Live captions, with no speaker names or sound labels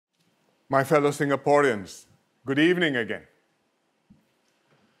My fellow Singaporeans, good evening again.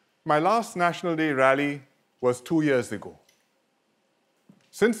 My last National Day rally was 2 years ago.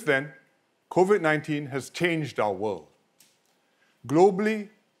 Since then, COVID-19 has changed our world. Globally,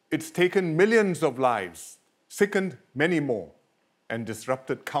 it's taken millions of lives, sickened many more, and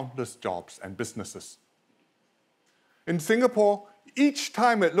disrupted countless jobs and businesses. In Singapore, each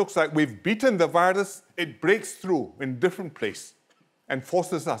time it looks like we've beaten the virus, it breaks through in different place and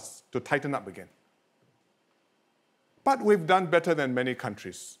forces us to tighten up again. But we've done better than many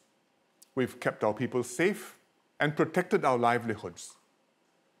countries. We've kept our people safe and protected our livelihoods.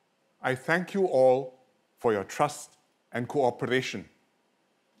 I thank you all for your trust and cooperation.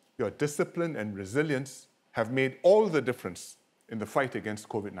 Your discipline and resilience have made all the difference in the fight against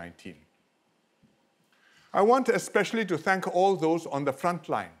COVID-19. I want especially to thank all those on the front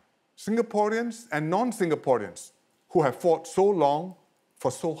line, Singaporeans and non-Singaporeans, who have fought so long for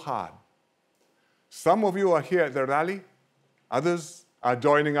so hard. Some of you are here at the rally, others are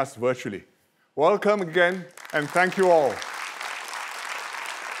joining us virtually. Welcome again, and thank you all.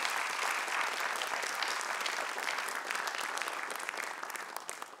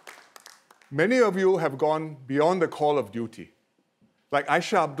 Many of you have gone beyond the call of duty, like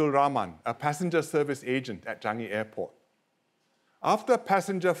Aisha Abdul Rahman, a passenger service agent at Changi Airport. After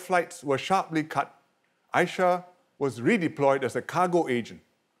passenger flights were sharply cut, Aisha was redeployed as a cargo agent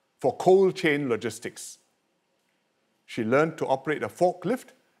for cold chain logistics. She learned to operate a forklift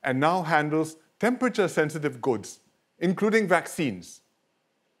and now handles temperature-sensitive goods, including vaccines.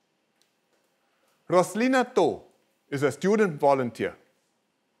 Roslina To is a student volunteer.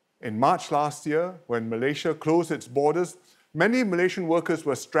 In March last year, when Malaysia closed its borders, many Malaysian workers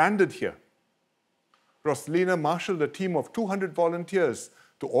were stranded here. Roslina marshaled a team of 200 volunteers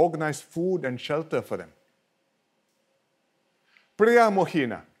to organize food and shelter for them. Priya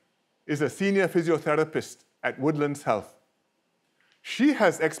Mohina is a senior physiotherapist at Woodlands Health. She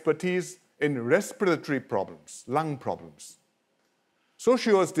has expertise in respiratory problems, lung problems. So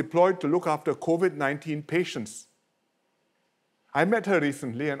she was deployed to look after COVID-19 patients. I met her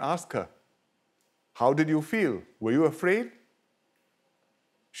recently and asked her, "How did you feel? Were you afraid?"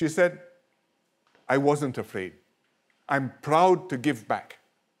 She said, "I wasn't afraid. I'm proud to give back.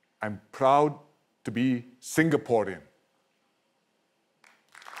 I'm proud to be Singaporean."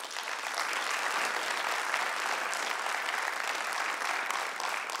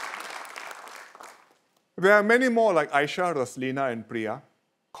 There are many more like Aisha, Roslina, and Priya,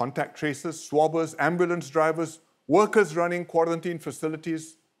 contact tracers, swabbers, ambulance drivers, workers running quarantine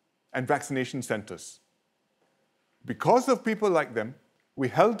facilities, and vaccination centers. Because of people like them, we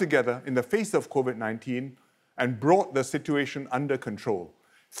held together in the face of COVID-19 and brought the situation under control.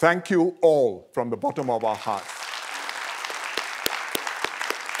 Thank you all from the bottom of our hearts.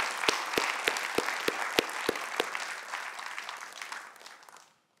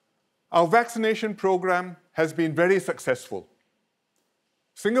 Our vaccination program has been very successful.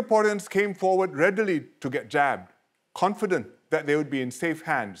 Singaporeans came forward readily to get jabbed, confident that they would be in safe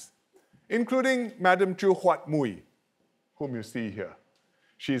hands, including Madam Chu Huat Mui, whom you see here.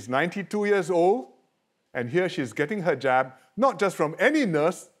 She's 92 years old, and here she's getting her jab, not just from any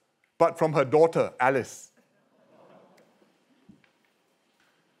nurse, but from her daughter, Alice.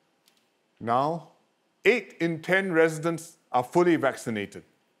 Now, 8 in 10 residents are fully vaccinated.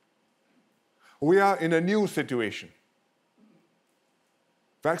 We are in a new situation.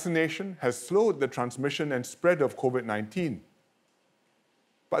 Vaccination has slowed the transmission and spread of COVID-19.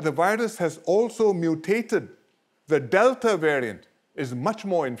 But the virus has also mutated. The Delta variant is much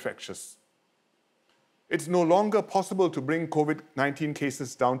more infectious. It's no longer possible to bring COVID-19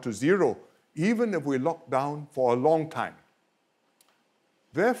 cases down to zero, even if we lock down for a long time.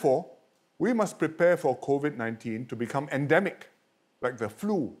 Therefore, we must prepare for COVID-19 to become endemic, like the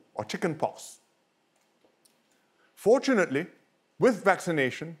flu or chickenpox. Fortunately, with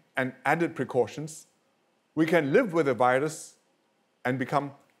vaccination and added precautions, we can live with the virus and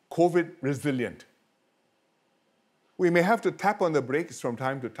become COVID resilient. We may have to tap on the brakes from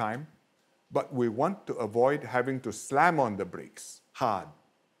time to time, but we want to avoid having to slam on the brakes hard.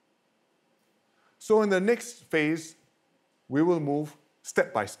 So in the next phase, we will move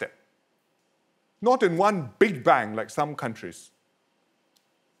step by step. Not in one big bang like some countries,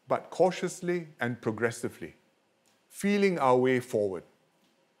 but cautiously and progressively, feeling our way forward.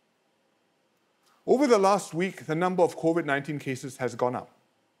 Over the last week, the number of COVID-19 cases has gone up,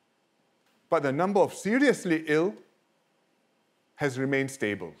 but the number of seriously ill has remained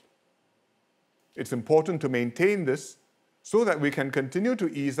stable. It's important to maintain this so that we can continue to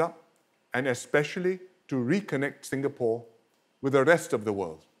ease up and especially to reconnect Singapore with the rest of the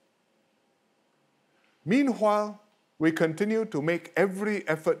world. Meanwhile, we continue to make every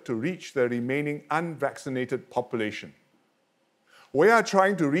effort to reach the remaining unvaccinated population. We are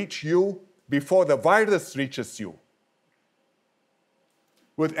trying to reach you before the virus reaches you.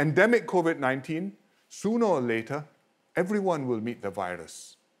 With endemic COVID-19, sooner or later, everyone will meet the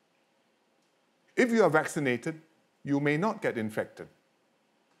virus. If you are vaccinated, you may not get infected.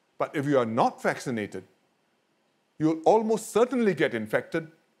 But if you are not vaccinated, you'll almost certainly get infected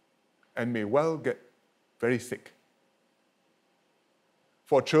and may well get very sick.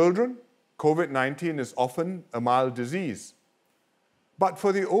 For children, COVID-19 is often a mild disease. But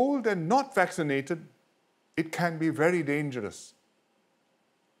for the old and not vaccinated, it can be very dangerous.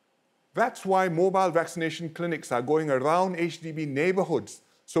 That's why mobile vaccination clinics are going around HDB neighborhoods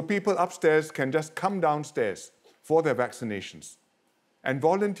so people upstairs can just come downstairs for their vaccinations. And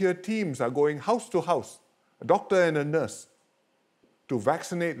volunteer teams are going house to house, a doctor and a nurse, to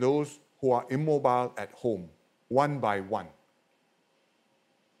vaccinate those who are immobile at home, one by one.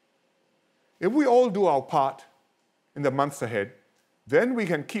 If we all do our part in the months ahead, then we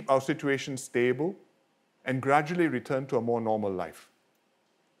can keep our situation stable and gradually return to a more normal life.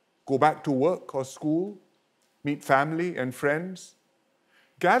 Go back to work or school, meet family and friends,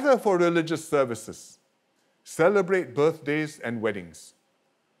 gather for religious services, celebrate birthdays and weddings,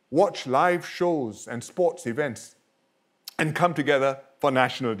 watch live shows and sports events, and come together for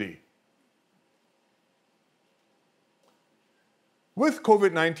National Day. With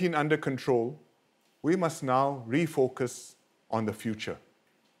COVID-19 under control, we must now refocus on the future.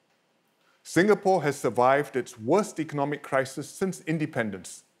 Singapore has survived its worst economic crisis since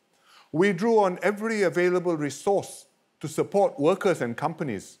independence. We drew on every available resource to support workers and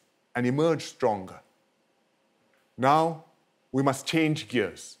companies and emerge stronger. Now, we must change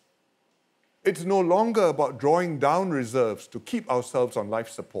gears. It's no longer about drawing down reserves to keep ourselves on life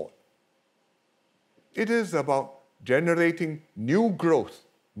support. It is about generating new growth,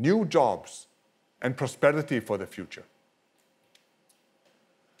 new jobs, and prosperity for the future.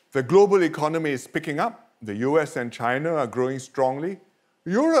 The global economy is picking up. The US and China are growing strongly.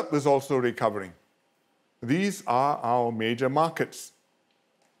 Europe is also recovering. These are our major markets.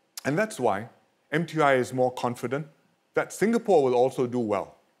 And that's why MTI is more confident that Singapore will also do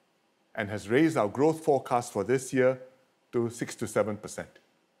well and has raised our growth forecast for this year to 6 to 7%.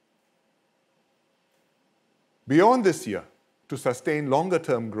 Beyond this year, to sustain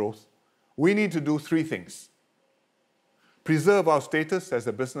longer-term growth, we need to do three things: preserve our status as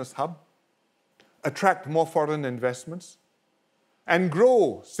a business hub, attract more foreign investments, and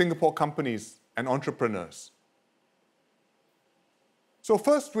grow Singapore companies and entrepreneurs. So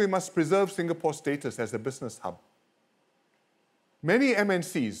first, we must preserve Singapore's status as a business hub. Many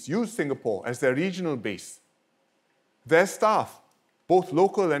MNCs use Singapore as their regional base. Their staff, both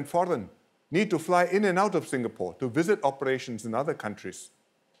local and foreign, need to fly in and out of Singapore to visit operations in other countries.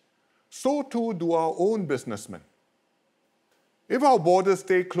 So too do our own businessmen. If our borders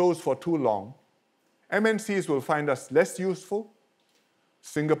stay closed for too long, MNCs will find us less useful,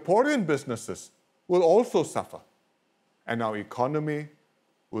 Singaporean businesses will also suffer, and our economy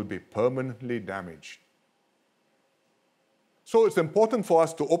will be permanently damaged. So it's important for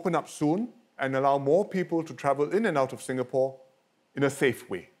us to open up soon and allow more people to travel in and out of Singapore in a safe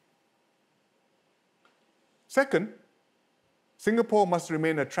way. Second, Singapore must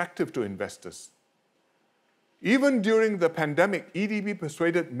remain attractive to investors. Even during the pandemic, EDB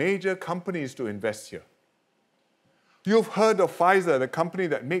persuaded major companies to invest here. You've heard of Pfizer, the company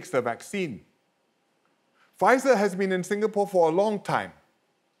that makes the vaccine. Pfizer has been in Singapore for a long time.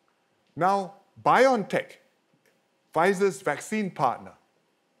 Now, BioNTech, Pfizer's vaccine partner,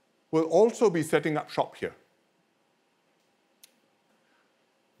 will also be setting up shop here.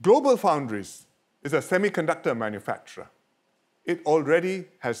 Global Foundries is a semiconductor manufacturer. It already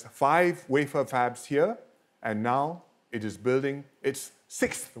has 5 wafer fabs here, and now it is building its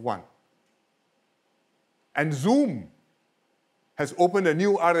 6th one. And Zoom has opened a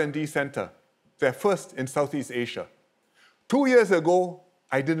new R&D center, their first in Southeast Asia. 2 years ago,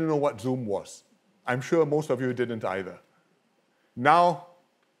 I didn't know what Zoom was. I'm sure most of you didn't either. Now,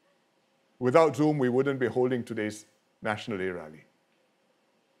 without Zoom, we wouldn't be holding today's National Day rally.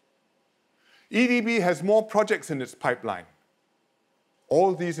 EDB has more projects in its pipeline.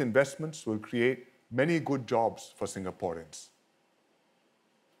 All these investments will create many good jobs for Singaporeans.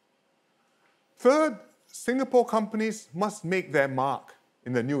 Third, Singapore companies must make their mark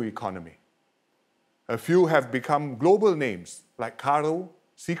in the new economy. A few have become global names like Caro,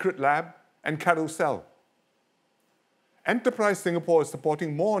 Secret Lab, and Carousel. Enterprise Singapore is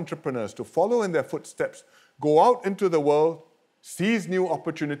supporting more entrepreneurs to follow in their footsteps, go out into the world, seize new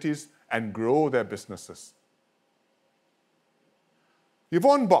opportunities, and grow their businesses.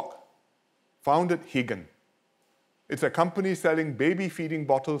 Yvonne Bock founded Hagen. It's a company selling baby feeding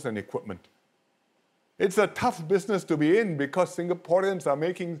bottles and equipment. It's a tough business to be in because Singaporeans are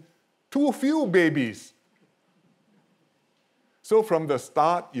making too few babies. So from the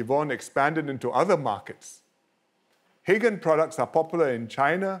start, Yvonne expanded into other markets. Hagen products are popular in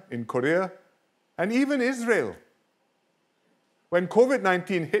China, in Korea, and even Israel. When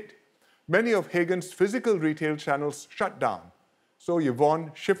COVID-19 hit, many of Hagen's physical retail channels shut down, so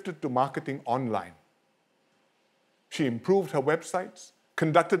Yvonne shifted to marketing online. She improved her websites,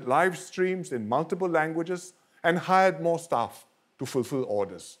 conducted live streams in multiple languages, and hired more staff to fulfill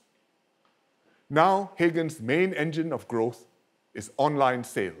orders. Now, Hagen's main engine of growth is online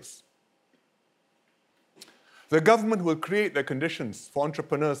sales. The government will create the conditions for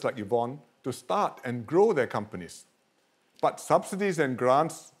entrepreneurs like Yvonne to start and grow their companies. But subsidies and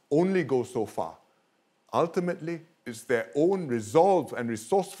grants only go so far. Ultimately, it's their own resolve and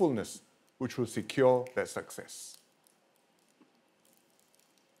resourcefulness which will secure their success.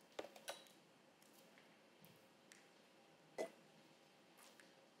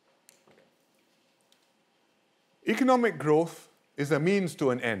 Economic growth is a means to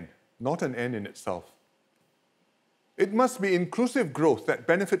an end, not an end in itself. It must be inclusive growth that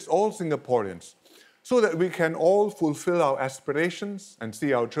benefits all Singaporeans so that we can all fulfill our aspirations and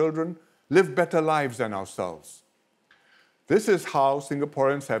see our children live better lives than ourselves. This is how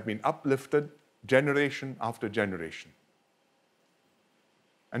Singaporeans have been uplifted generation after generation.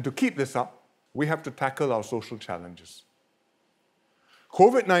 And to keep this up, we have to tackle our social challenges.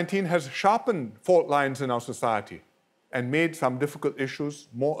 COVID-19 has sharpened fault lines in our society and made some difficult issues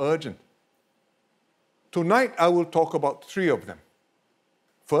more urgent. Tonight, I will talk about three of them.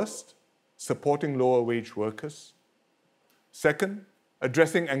 First, supporting lower wage workers. Second,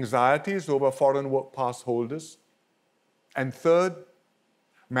 addressing anxieties over foreign work pass holders. And third,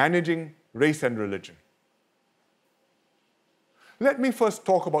 managing race and religion. Let me first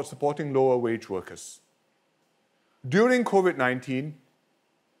talk about supporting lower wage workers. During COVID-19,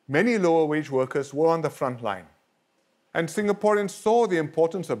 many lower wage workers were on the front line, and Singaporeans saw the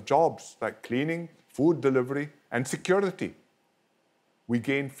importance of jobs like cleaning, food delivery, and security. We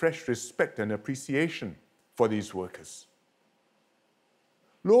gained fresh respect and appreciation for these workers.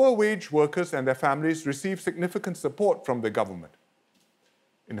 Lower wage workers and their families receive significant support from the government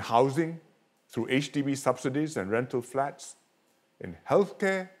in housing, through HDB subsidies and rental flats, in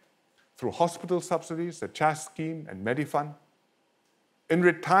healthcare, through hospital subsidies, the CHAS scheme and Medifund, in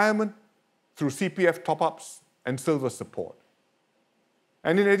retirement, through CPF top-ups and silver support,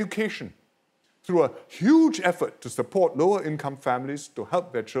 and in education, through a huge effort to support lower-income families to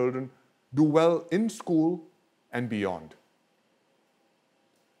help their children do well in school and beyond.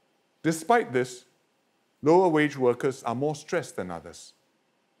 Despite this, lower wage workers are more stressed than others.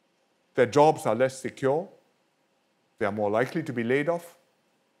 Their jobs are less secure, they are more likely to be laid off,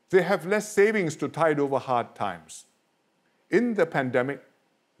 they have less savings to tide over hard times. In the pandemic,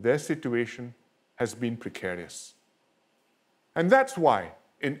 their situation has been precarious. And that's why,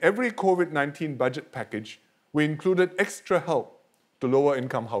 in every COVID-19 budget package, we included extra help to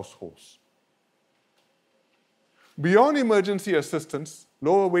lower-income households. Beyond emergency assistance,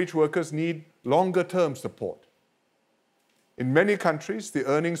 lower wage workers need longer-term support. In many countries, the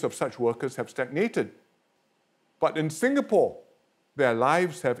earnings of such workers have stagnated. But in Singapore, their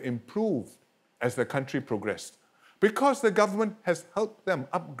lives have improved as the country progressed because the government has helped them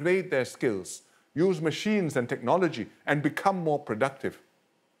upgrade their skills, use machines and technology, and become more productive.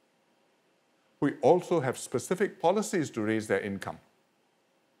 We also have specific policies to raise their income.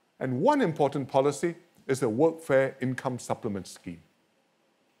 And one important policy is the Workfare Income Supplement Scheme.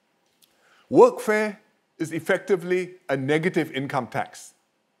 Workfare is effectively a negative income tax.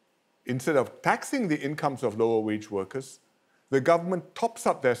 Instead of taxing the incomes of lower wage workers, the government tops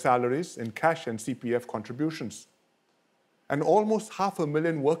up their salaries in cash and CPF contributions. And almost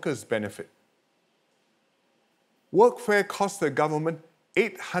 500,000 workers benefit. Workfare costs the government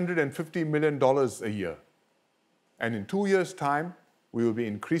 $850 million a year. And in 2 years' time, we will be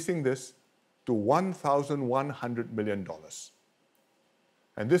increasing this to $1,100 million.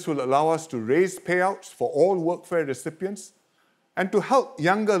 And this will allow us to raise payouts for all workfare recipients and to help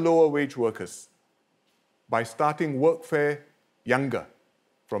younger lower wage workers by starting workfare younger,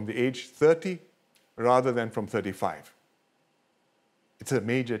 from the age 30 rather than from 35. It's a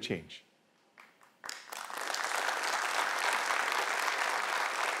major change.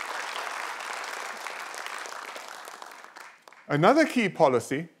 Another key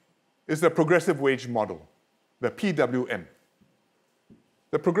policy is the progressive wage model, the PWM.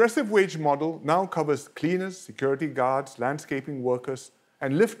 The progressive wage model now covers cleaners, security guards, landscaping workers,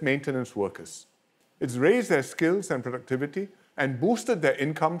 and lift maintenance workers. It's raised their skills and productivity and boosted their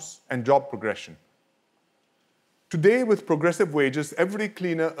incomes and job progression. Today, with progressive wages, every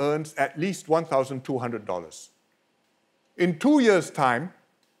cleaner earns at least $1,200. In 2 years' time,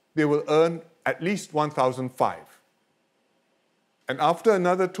 they will earn at least $1,500. And after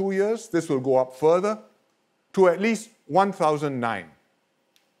another 2 years, this will go up further to at least $1,009.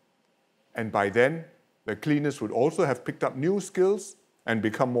 And by then, the cleaners would also have picked up new skills and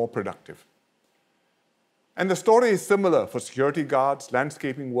become more productive. And the story is similar for security guards,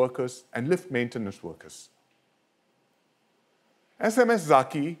 landscaping workers, and lift maintenance workers. SMS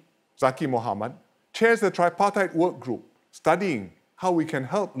Zaki Mohammed, chairs the tripartite work group studying how we can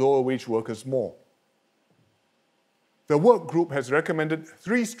help lower wage workers more. The work group has recommended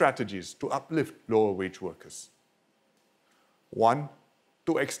 3 strategies to uplift lower wage workers. 1,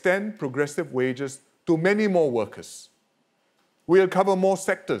 to extend progressive wages to many more workers. We'll cover more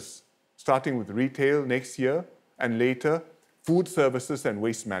sectors, starting with retail next year and later food services and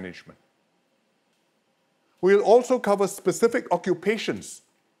waste management. We'll also cover specific occupations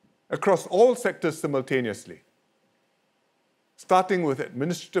across all sectors simultaneously, starting with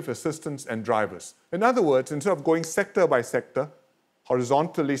administrative assistants and drivers. In other words, instead of going sector by sector,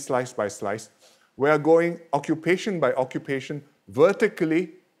 horizontally slice by slice, we are going occupation by occupation,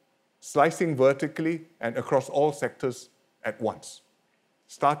 vertically, slicing vertically and across all sectors at once,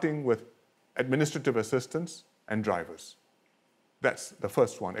 starting with administrative assistants and drivers. That's the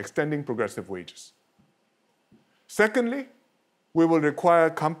first one, extending progressive wages. Secondly, we will require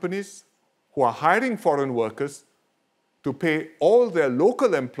companies who are hiring foreign workers to pay all their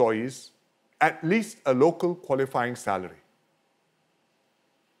local employees at least a local qualifying salary.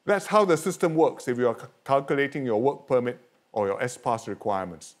 That's how the system works if you are calculating your work permit or your S-Pass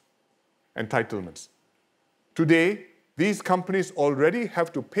requirements, entitlements. Today, these companies already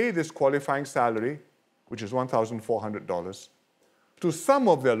have to pay this qualifying salary, which is $1,400, to some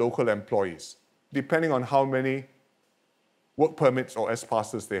of their local employees, depending on how many work permits or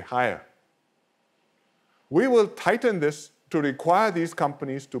S-Passes they hire. We will tighten this to require these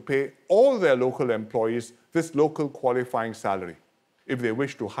companies to pay all their local employees this local qualifying salary if they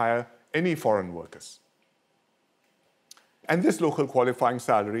wish to hire any foreign workers. And this local qualifying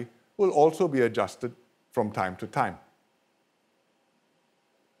salary will also be adjusted from time to time.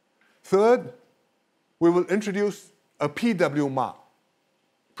 Third, we will introduce a PW mark,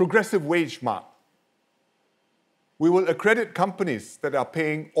 progressive wage mark. We will accredit companies that are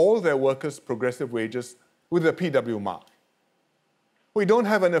paying all their workers progressive wages with a PW mark. We don't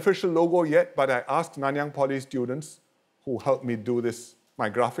have an official logo yet, but I asked Nanyang Poly students who helped me do this, my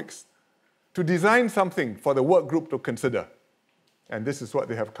graphics, to design something for the work group to consider. And this is what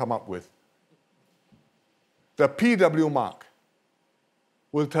they have come up with. The PW mark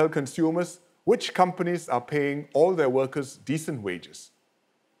will tell consumers which companies are paying all their workers decent wages.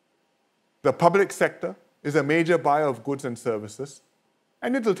 The public sector is a major buyer of goods and services,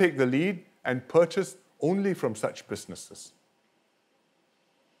 and it will take the lead and purchase only from such businesses.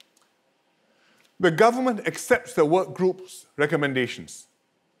 The government accepts the work group's recommendations.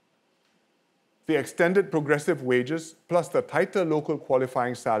 The extended progressive wages plus the tighter local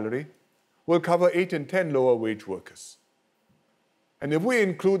qualifying salary will cover 8 in 10 lower wage workers. And if we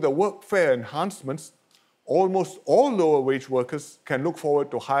include the workfare enhancements, almost all lower wage workers can look forward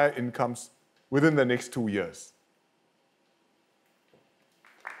to higher incomes within the next 2 years.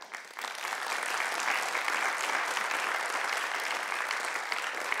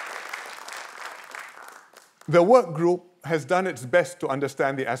 The work group has done its best to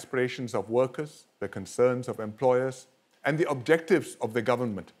understand the aspirations of workers, the concerns of employers, and the objectives of the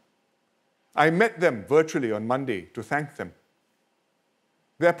government. I met them virtually on Monday to thank them.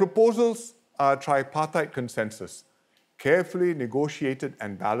 Their proposals are a tripartite consensus, carefully negotiated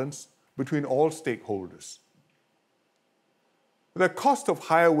and balanced between all stakeholders. The cost of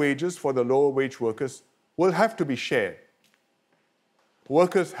higher wages for the lower wage workers will have to be shared.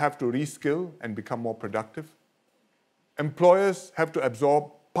 Workers have to reskill and become more productive. Employers have to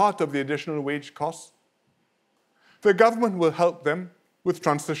absorb part of the additional wage costs. The government will help them with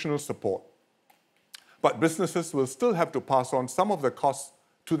transitional support. But businesses will still have to pass on some of the costs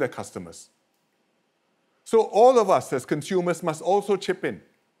to their customers. So all of us as consumers must also chip in.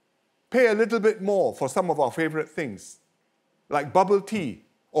 Pay a little bit more for some of our favorite things, like bubble tea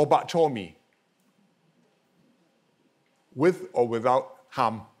or bak chor mee, with or without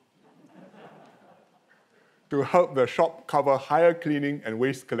ham, to help the shop cover higher cleaning and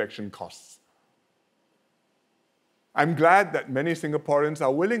waste collection costs. I'm glad that many Singaporeans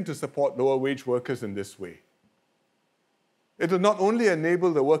are willing to support lower wage workers in this way. It will not only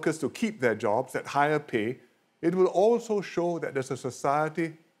enable the workers to keep their jobs at higher pay, it will also show that as a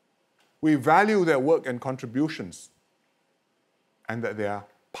society, we value their work and contributions and that they are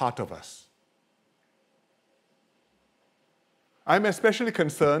part of us. I'm especially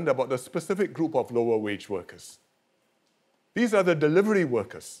concerned about the specific group of lower wage workers. These are the delivery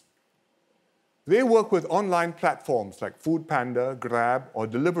workers. They work with online platforms like Foodpanda, Grab, or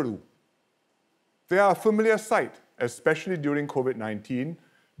Deliveroo. They are a familiar sight, especially during COVID-19,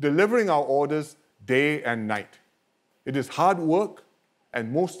 delivering our orders day and night. It is hard work,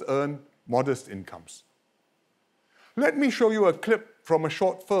 and most earn modest incomes. Let me show you a clip from a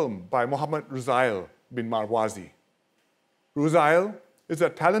short film by Mohammad Ruzail bin Marwazi. Ruzail is a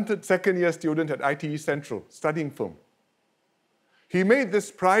talented second-year student at ITE Central studying film. He made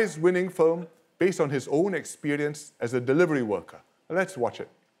this prize-winning film based on his own experience as a delivery worker. Let's watch it.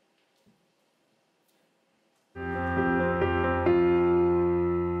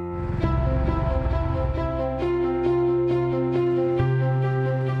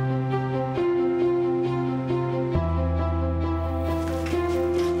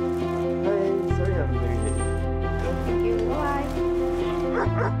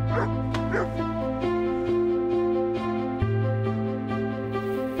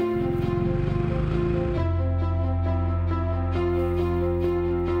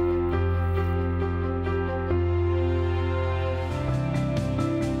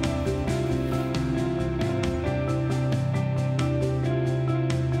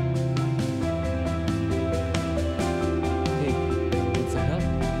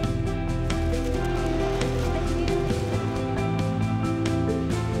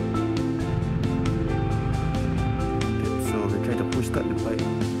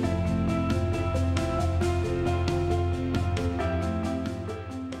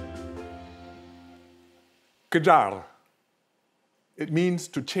 Kejar. It means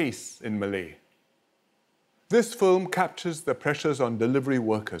to chase in Malay. This film captures the pressures on delivery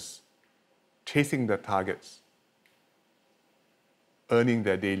workers, chasing their targets, earning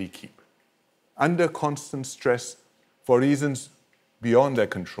their daily keep, under constant stress for reasons beyond their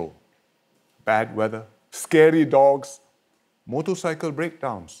control. Bad weather, scary dogs, motorcycle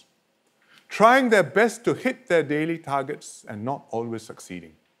breakdowns, trying their best to hit their daily targets and not always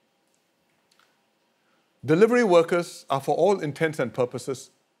succeeding. Delivery workers are, for all intents and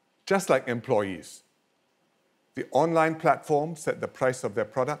purposes, just like employees. The online platforms set the price of their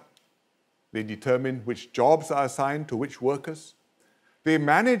product. They determine which jobs are assigned to which workers. They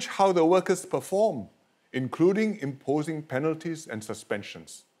manage how the workers perform, including imposing penalties and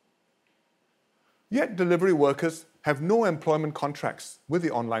suspensions. Yet delivery workers have no employment contracts with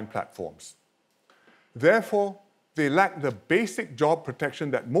the online platforms. Therefore, they lack the basic job protection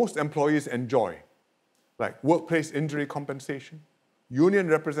that most employees enjoy, like workplace injury compensation, union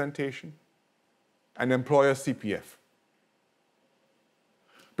representation, and employer CPF.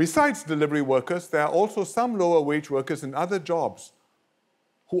 Besides delivery workers, there are also some lower wage workers in other jobs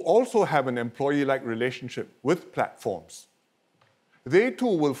who also have an employee-like relationship with platforms. They too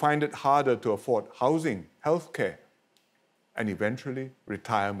will find it harder to afford housing, healthcare, and eventually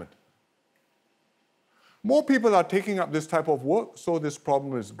retirement. More people are taking up this type of work, so this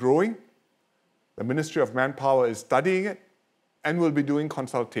problem is growing. The Ministry of Manpower is studying it and will be doing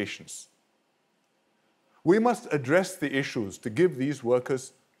consultations. We must address the issues to give these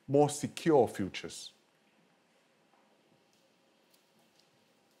workers more secure futures.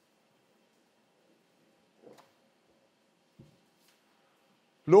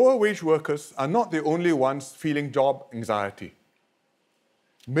 Lower wage workers are not the only ones feeling job anxiety.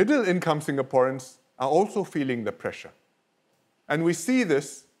 Middle-income Singaporeans are also feeling the pressure. And we see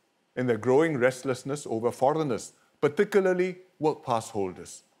this in the growing restlessness over foreigners, particularly work pass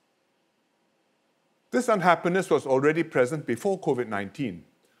holders. This unhappiness was already present before COVID-19,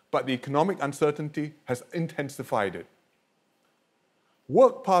 but the economic uncertainty has intensified it.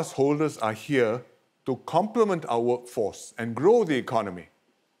 Work pass holders are here to complement our workforce and grow the economy.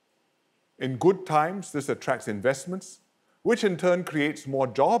 In good times, this attracts investments, which in turn creates more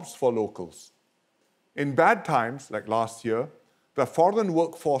jobs for locals. In bad times, like last year, the foreign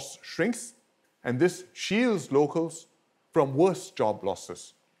workforce shrinks, and this shields locals from worse job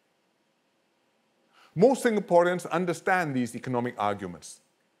losses. Most Singaporeans understand these economic arguments.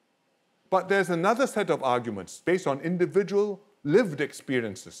 But there's another set of arguments based on individual lived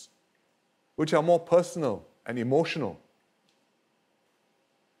experiences, which are more personal and emotional.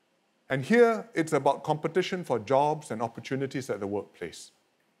 And here, it's about competition for jobs and opportunities at the workplace.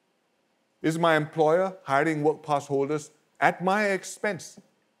 Is my employer hiring work pass holders at my expense?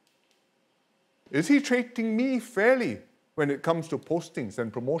 Is he treating me fairly when it comes to postings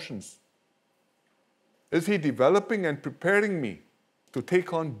and promotions? Is he developing and preparing me to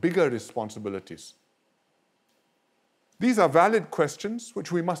take on bigger responsibilities? These are valid questions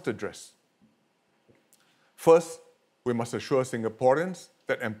which we must address. First, we must assure Singaporeans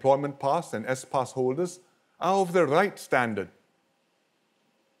that employment pass and S-pass holders are of the right standard.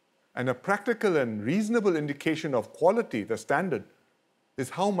 And a practical and reasonable indication of quality, the standard, is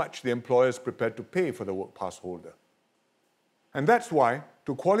how much the employer is prepared to pay for the work pass holder. And that's why,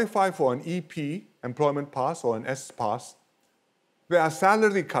 to qualify for an EP, employment pass, or an S-pass, there are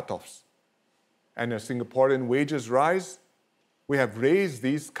salary cutoffs. And as Singaporean wages rise, we have raised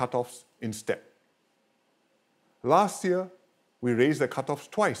these cutoffs in step. Last year, we raised the cutoffs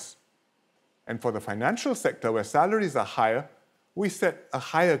twice. And for the financial sector, where salaries are higher, we set a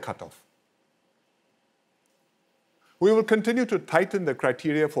higher cutoff. We will continue to tighten the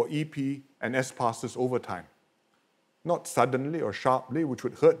criteria for EP and S-passes over time. Not suddenly or sharply, which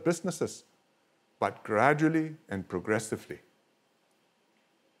would hurt businesses, but gradually and progressively.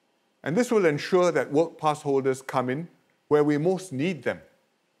 And this will ensure that work pass holders come in where we most need them,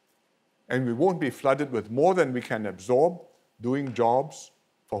 and we won't be flooded with more than we can absorb doing jobs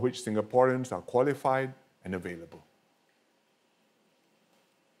for which Singaporeans are qualified and available.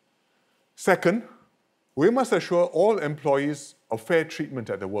 Second, we must assure all employees of fair treatment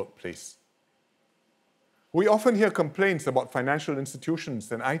at the workplace. We often hear complaints about financial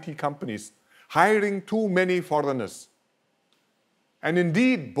institutions and IT companies hiring too many foreigners. And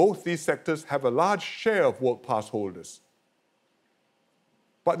indeed, both these sectors have a large share of work pass holders.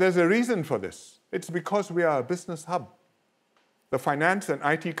 But there's a reason for this. It's because we are a business hub. The finance and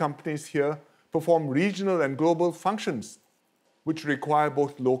IT companies here perform regional and global functions which require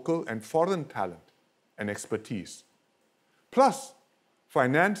both local and foreign talent and expertise. Plus,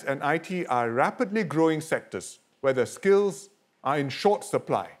 finance and IT are rapidly growing sectors where the skills are in short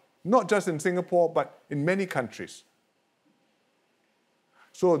supply, not just in Singapore, but in many countries.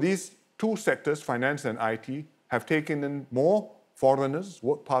 So these two sectors, finance and IT, have taken in more foreigners,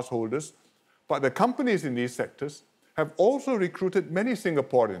 work pass holders, but the companies in these sectors have also recruited many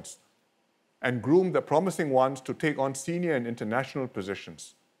Singaporeans and groomed the promising ones to take on senior and international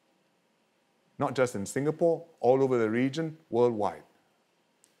positions. Not just in Singapore, all over the region, worldwide.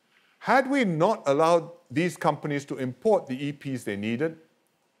 Had we not allowed these companies to import the EPs they needed,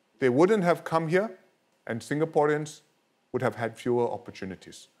 they wouldn't have come here, and Singaporeans would have had fewer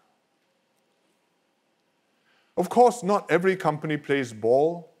opportunities. Of course, not every company plays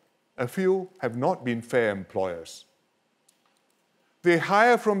ball. A few have not been fair employers. They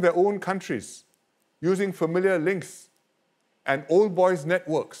hire from their own countries, using familiar links and old boys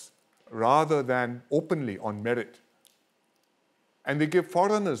networks, rather than openly on merit. And they give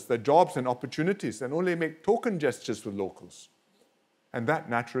foreigners the jobs and opportunities and only make token gestures with locals. And that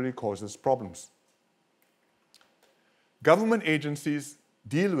naturally causes problems. Government agencies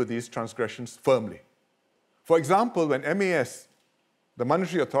deal with these transgressions firmly. For example, when MAS, the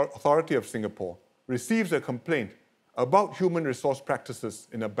Monetary Authority of Singapore, receives a complaint about human resource practices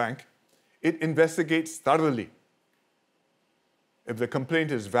in a bank, it investigates thoroughly. If the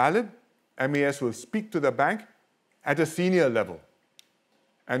complaint is valid, MAS will speak to the bank at a senior level.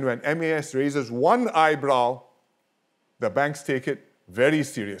 And when MAS raises one eyebrow, the banks take it very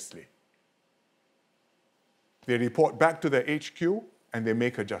seriously. They report back to the HQ and they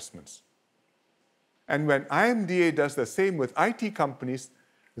make adjustments. And when IMDA does the same with IT companies,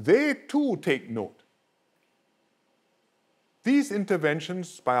 they too take note. These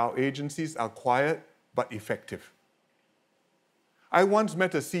interventions by our agencies are quiet but effective. I once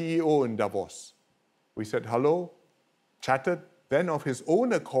met a CEO in Davos. We said hello, chatted, then of his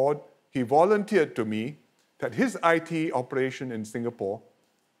own accord, he volunteered to me that his IT operation in Singapore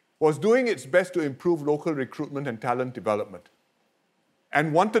was doing its best to improve local recruitment and talent development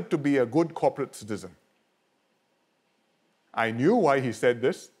and wanted to be a good corporate citizen. I knew why he said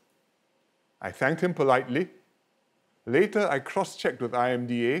this. I thanked him politely. Later, I cross-checked with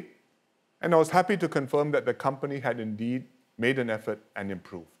IMDA, and I was happy to confirm that the company had indeed made an effort and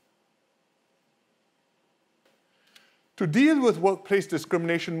improved. To deal with workplace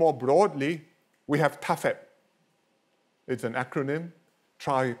discrimination more broadly, we have TAFEP. It's an acronym,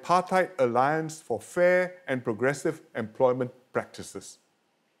 Tripartite Alliance for Fair and Progressive Employment Practices.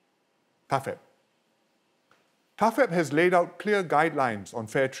 TAFEP. TAFEP has laid out clear guidelines on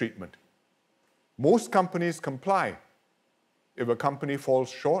fair treatment. Most companies comply. If a company falls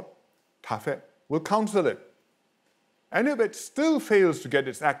short, TAFEP will counsel it. And if it still fails to get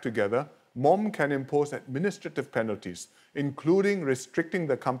its act together, MOM can impose administrative penalties, including restricting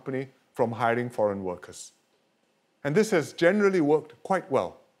the company from hiring foreign workers. And this has generally worked quite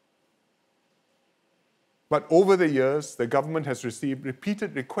well. But over the years, the government has received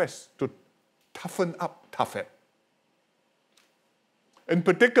repeated requests to toughen up TAFEP. In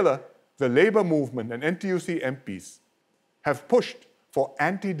particular, the labor movement and NTUC MPs have pushed for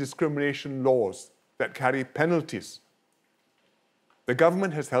anti-discrimination laws that carry penalties. The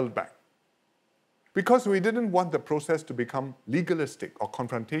government has held back because we didn't want the process to become legalistic or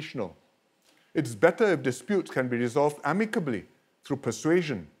confrontational. It's better if disputes can be resolved amicably through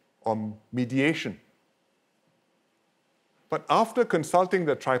persuasion or mediation. But after consulting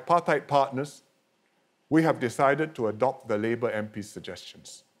the tripartite partners, we have decided to adopt the Labour MP's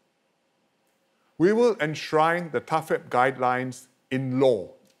suggestions. We will enshrine the TAFEP guidelines in law.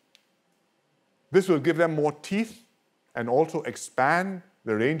 This will give them more teeth and also expand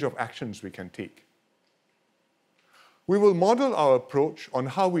the range of actions we can take. We will model our approach on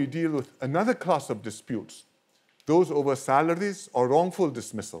how we deal with another class of disputes, those over salaries or wrongful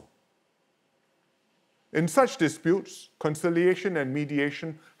dismissal. In such disputes, conciliation and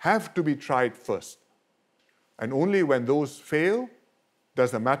mediation have to be tried first. And only when those fail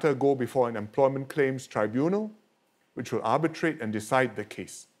does the matter go before an employment claims tribunal, which will arbitrate and decide the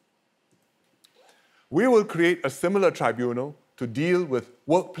case. We will create a similar tribunal to deal with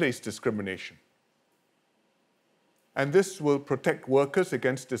workplace discrimination. And this will protect workers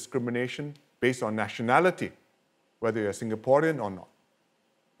against discrimination based on nationality, whether you're Singaporean or not,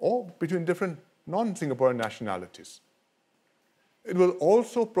 or between different non-Singaporean nationalities. It will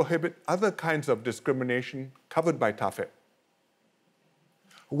also prohibit other kinds of discrimination covered by TAFEP.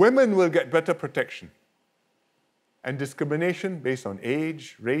 Women will get better protection, and discrimination based on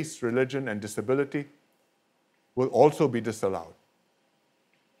age, race, religion, and disability will also be disallowed.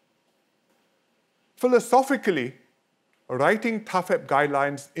 Philosophically, writing TAFEP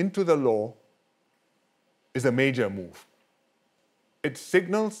guidelines into the law is a major move. It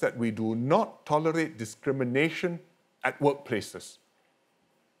signals that we do not tolerate discrimination at workplaces.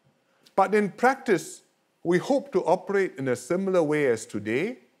 But in practice, we hope to operate in a similar way as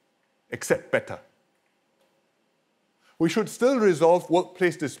today, except better. We should still resolve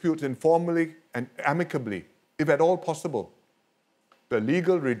workplace disputes informally and amicably, if at all possible. The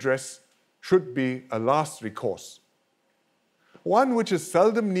legal redress should be a last recourse, one which is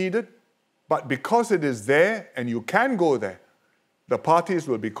seldom needed, but because it is there and you can go there, the parties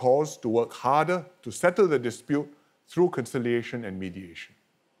will be caused to work harder to settle the dispute through conciliation and mediation.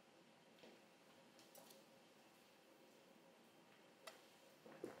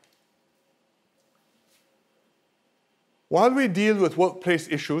 While we deal with workplace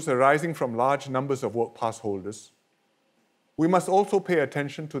issues arising from large numbers of work pass holders, we must also pay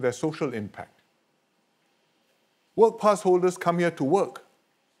attention to their social impact. Work pass holders come here to work.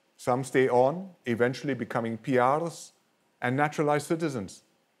 Some stay on, eventually becoming PRs and naturalized citizens.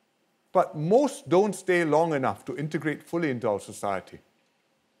 But most don't stay long enough to integrate fully into our society.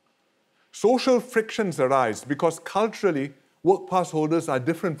 Social frictions arise because culturally, work pass holders are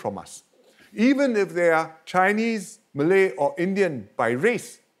different from us. Even if they are Chinese, Malay, or Indian by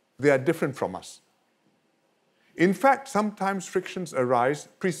race, they are different from us. In fact, sometimes frictions arise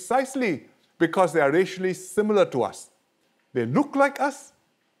precisely because they are racially similar to us. They look like us,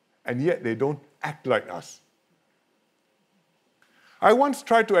 and yet they don't act like us. I once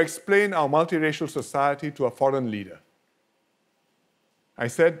tried to explain our multiracial society to a foreign leader. I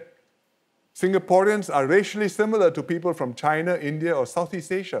said, Singaporeans are racially similar to people from China, India, or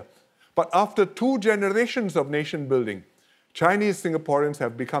Southeast Asia. But after 2 generations of nation building, Chinese Singaporeans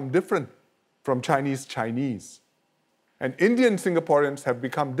have become different from Chinese Chinese. And Indian Singaporeans have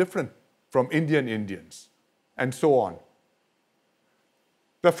become different from Indian Indians, and so on.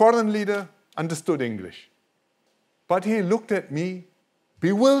 The foreign leader understood English, but he looked at me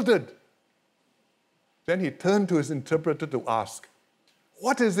bewildered. Then he turned to his interpreter to ask,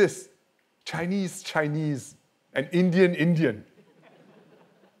 "What is this? Chinese Chinese and Indian Indian?"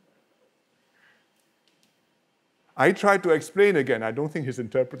 I tried to explain again. I don't think his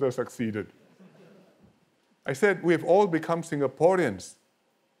interpreter succeeded. I said, we've all become Singaporeans,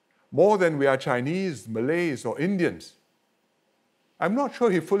 more than we are Chinese, Malays, or Indians. I'm not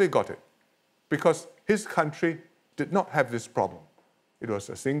sure he fully got it, because his country did not have this problem. It was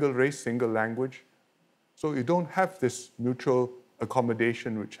a single race, single language. So you don't have this mutual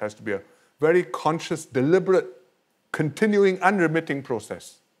accommodation, which has to be a very conscious, deliberate, continuing, unremitting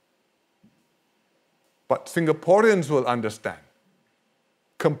process. But Singaporeans will understand.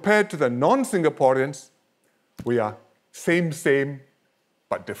 Compared to the non-Singaporeans, we are same,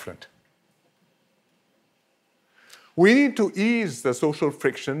 but different. We need to ease the social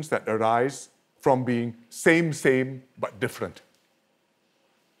frictions that arise from being same, but different.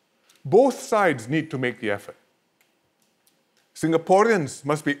 Both sides need to make the effort. Singaporeans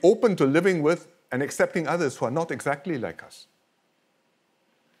must be open to living with and accepting others who are not exactly like us.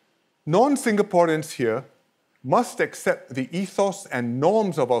 Non-Singaporeans here must accept the ethos and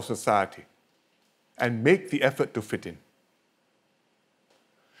norms of our society and make the effort to fit in.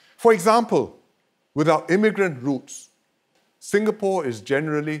 For example, with our immigrant roots, Singapore is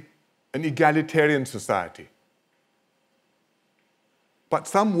generally an egalitarian society. But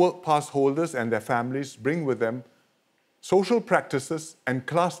some work pass holders and their families bring with them social practices and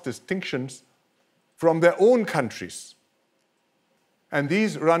class distinctions from their own countries. And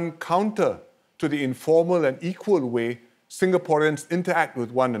these run counter to the informal and equal way Singaporeans interact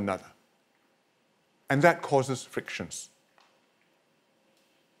with one another. And that causes frictions.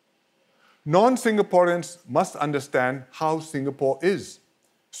 Non-Singaporeans must understand how Singapore is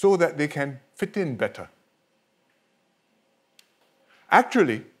so that they can fit in better.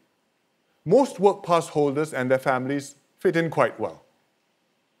 Actually, most work pass holders and their families fit in quite well.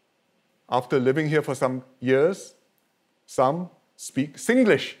 After living here for some years, some speak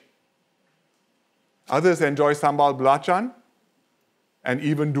Singlish. Others enjoy sambal belacan and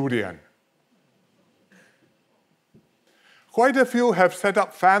even durian. Quite a few have set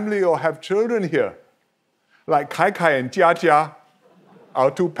up family or have children here, like Kai Kai and Jia Jia, our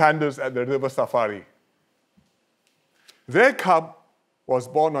two pandas at the river safari. Their cub was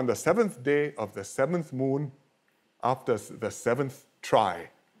born on the 7th day of the 7th moon after the 7th try.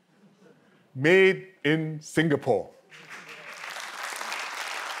 Made in Singapore.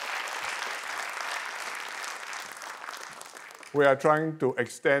 We are trying to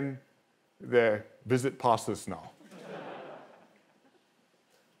extend their visit passes now.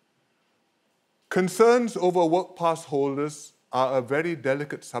 Concerns over work pass holders are a very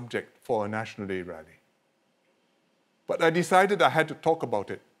delicate subject for a National Day rally. But I decided I had to talk about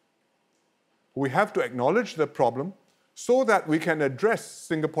it. We have to acknowledge the problem so that we can address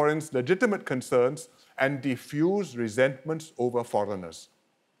Singaporeans' legitimate concerns and diffuse resentments over foreigners.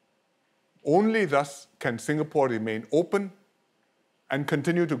 Only thus can Singapore remain open and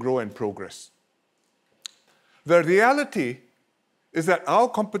continue to grow and progress. The reality is that our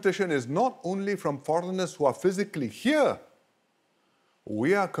competition is not only from foreigners who are physically here.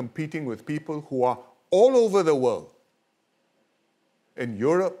 We are competing with people who are all over the world. In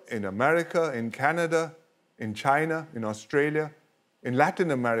Europe, in America, in Canada, in China, in Australia, in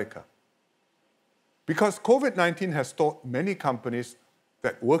Latin America. Because COVID-19 has taught many companies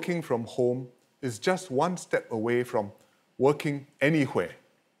that working from home is just one step away from working anywhere.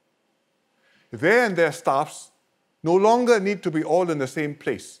 They and their staffs no longer need to be all in the same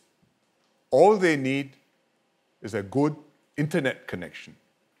place. All they need is a good internet connection.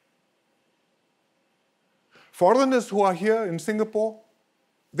 Foreigners who are here in Singapore,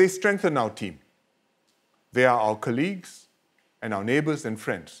 they strengthen our team. They are our colleagues and our neighbors and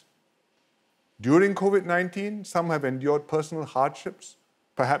friends. During COVID-19, some have endured personal hardships,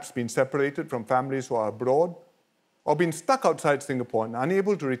 perhaps been separated from families who are abroad, or been stuck outside Singapore and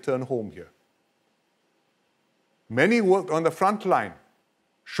unable to return home here. Many worked on the front line,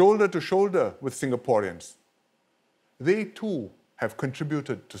 shoulder to shoulder with Singaporeans. They too have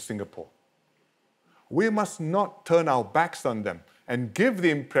contributed to Singapore. We must not turn our backs on them and give the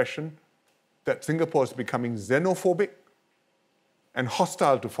impression that Singapore is becoming xenophobic and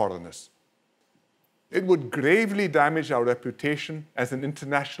hostile to foreigners. It would gravely damage our reputation as an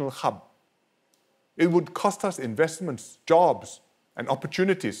international hub. It would cost us investments, jobs, and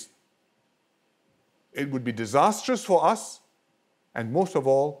opportunities. It would be disastrous for us, and most of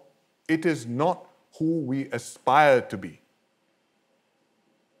all, it is not who we aspire to be.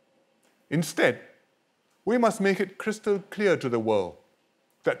 Instead, we must make it crystal clear to the world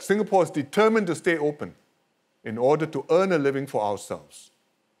that Singapore is determined to stay open in order to earn a living for ourselves.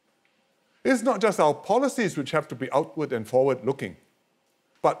 It's not just our policies which have to be outward and forward-looking,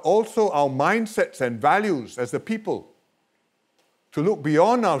 but also our mindsets and values as a people, to look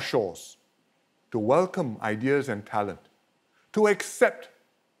beyond our shores, to welcome ideas and talent, to accept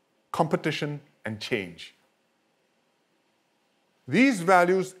competition and change. These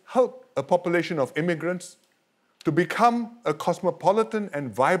values help a population of immigrants to become a cosmopolitan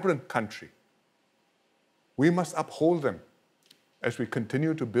and vibrant country. We must uphold them as we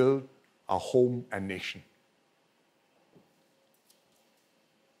continue to build our home and nation.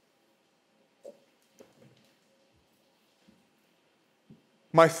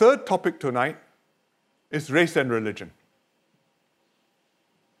 My third topic tonight is race and religion.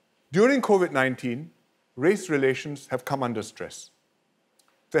 During COVID-19, race relations have come under stress.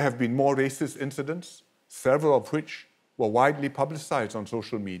 There have been more racist incidents, several of which were widely publicized on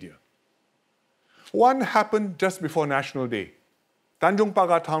social media. One happened just before National Day. Tanjong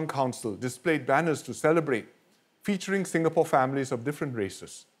Pagar Town Council displayed banners to celebrate, featuring Singapore families of different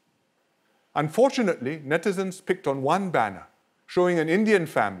races. Unfortunately, netizens picked on one banner showing an Indian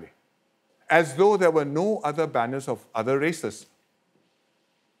family, as though there were no other banners of other races.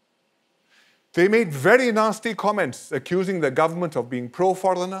 They made very nasty comments accusing the government of being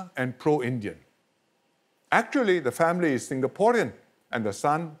pro-foreigner and pro-Indian. Actually, the family is Singaporean, and the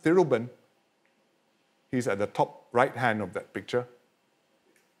son, Thiruban, he's at the top right hand of that picture,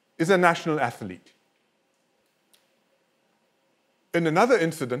 is a national athlete. In another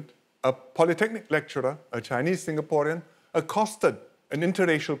incident, a polytechnic lecturer, a Chinese Singaporean, accosted an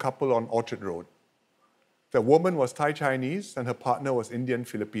interracial couple on Orchard Road. The woman was Thai Chinese and her partner was Indian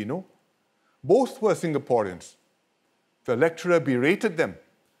Filipino. Both were Singaporeans. The lecturer berated them,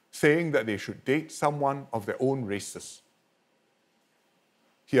 saying that they should date someone of their own races.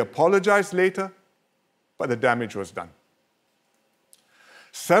 He apologized later, but the damage was done.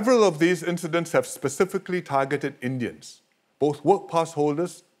 Several of these incidents have specifically targeted Indians, both work pass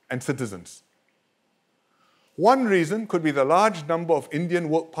holders and citizens. One reason could be the large number of Indian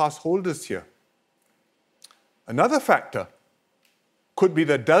work pass holders here. Another factor could be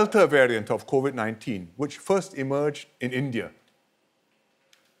the Delta variant of COVID-19, which first emerged in India.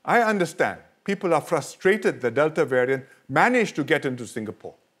 I understand people are frustrated the Delta variant managed to get into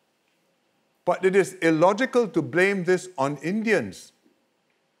Singapore. But it is illogical to blame this on Indians,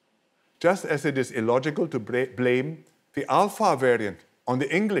 just as it is illogical to blame the Alpha variant on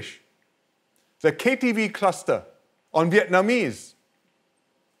the English, the KTV cluster on Vietnamese,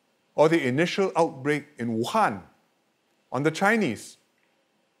 or the initial outbreak in Wuhan on the Chinese.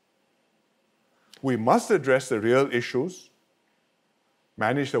 We must address the real issues,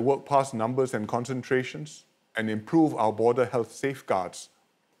 manage the work pass numbers and concentrations, and improve our border health safeguards.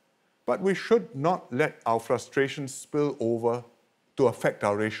 But we should not let our frustrations spill over to affect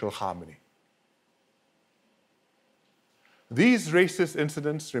our racial harmony. These racist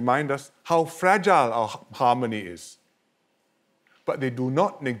incidents remind us how fragile our harmony is. But they do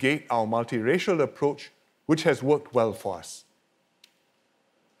not negate our multiracial approach, which has worked well for us.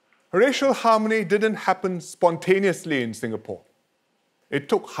 Racial harmony didn't happen spontaneously in Singapore. It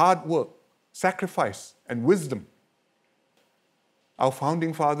took hard work, sacrifice, and wisdom. Our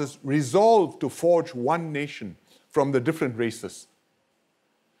founding fathers resolved to forge one nation from the different races.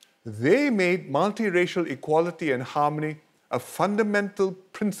 They made multiracial equality and harmony a fundamental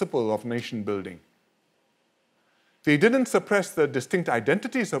principle of nation building. They didn't suppress the distinct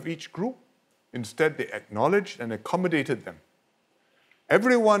identities of each group. Instead, they acknowledged and accommodated them.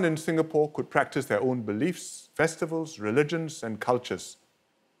 Everyone in Singapore could practice their own beliefs, festivals, religions, and cultures.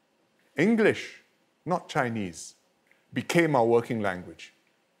 English, not Chinese, became our working language,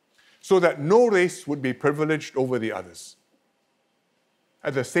 so that no race would be privileged over the others.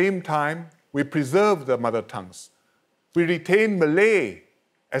 At the same time, we preserved the mother tongues. We retained Malay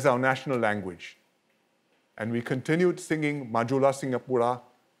as our national language, and we continued singing Majulah Singapura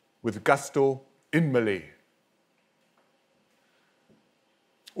with gusto in Malay.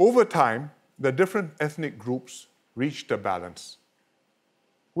 Over time, the different ethnic groups reached a balance.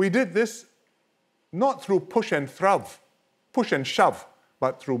 We did this not through push and shove,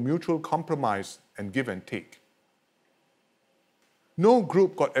 but through mutual compromise and give and take. No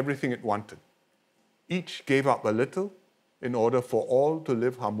group got everything it wanted. Each gave up a little in order for all to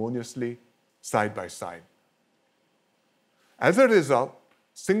live harmoniously side by side. As a result,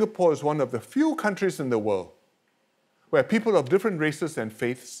 Singapore is one of the few countries in the world where people of different races and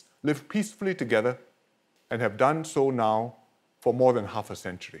faiths live peacefully together and have done so now for more than half a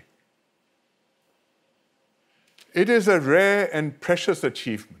century. It is a rare and precious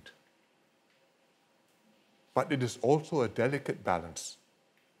achievement, but it is also a delicate balance,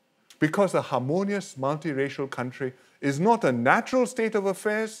 because a harmonious multiracial country is not a natural state of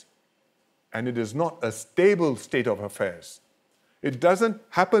affairs, and it is not a stable state of affairs. It doesn't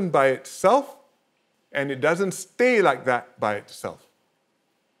happen by itself, and it doesn't stay like that by itself.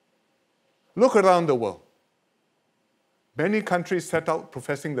 Look around the world. Many countries set out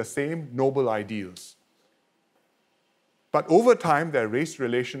professing the same noble ideals. But over time, their race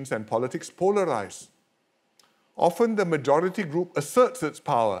relations and politics polarize. Often the majority group asserts its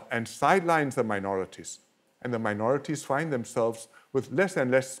power and sidelines the minorities, and the minorities find themselves with less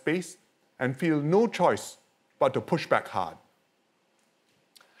and less space and feel no choice but to push back hard.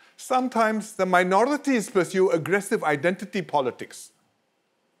 Sometimes the minorities pursue aggressive identity politics,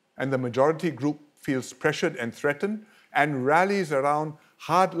 and the majority group feels pressured and threatened and rallies around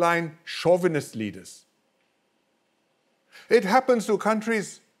hardline chauvinist leaders. It happens to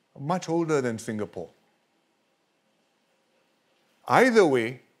countries much older than Singapore. Either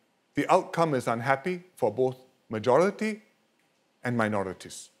way, the outcome is unhappy for both majority and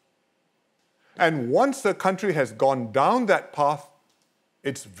minorities. And once the country has gone down that path,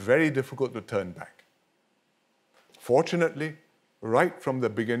 it's very difficult to turn back. Fortunately, right from the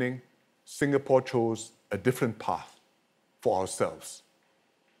beginning, Singapore chose a different path for ourselves.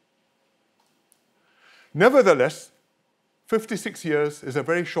 Nevertheless, 56 years is a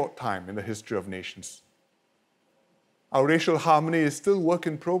very short time in the history of nations. Our racial harmony is still work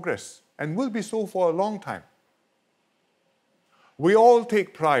in progress and will be so for a long time. We all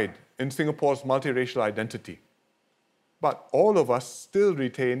take pride in Singapore's multiracial identity, but all of us still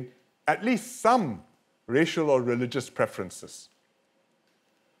retain at least some racial or religious preferences.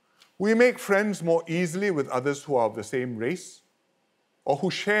 We make friends more easily with others who are of the same race or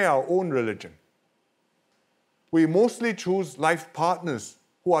who share our own religion. We mostly choose life partners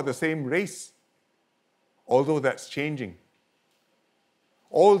who are the same race, although that's changing.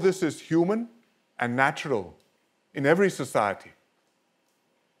 All this is human and natural in every society.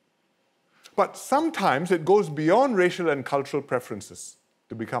 But sometimes it goes beyond racial and cultural preferences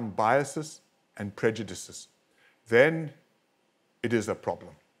to become biases and prejudices. Then it is a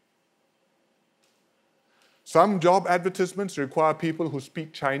problem. Some job advertisements require people who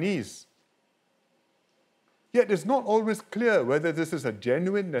speak Chinese. Yet it's not always clear whether this is a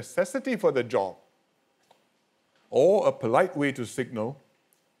genuine necessity for the job or a polite way to signal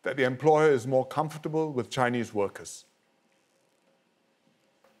that the employer is more comfortable with Chinese workers.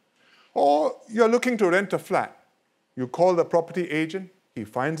 Or you're looking to rent a flat. You call the property agent, he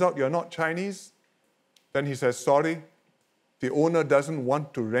finds out you're not Chinese, then he says, sorry, the owner doesn't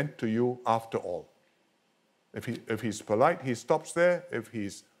want to rent to you after all. If he's polite, he stops there. If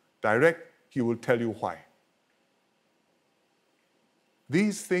he's direct, he will tell you why.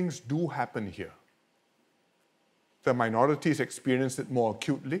 These things do happen here. The minorities experience it more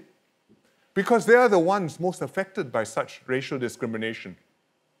acutely because they are the ones most affected by such racial discrimination.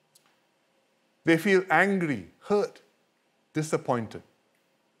 They feel angry, hurt, disappointed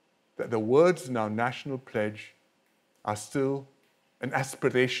that the words in our national pledge are still an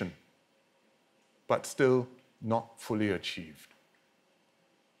aspiration, but still not fully achieved.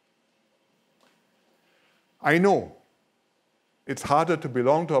 I know it's harder to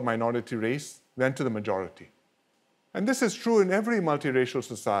belong to a minority race than to the majority. And this is true in every multiracial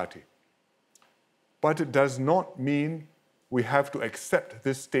society. But it does not mean we have to accept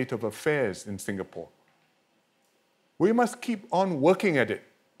this state of affairs in Singapore. We must keep on working at it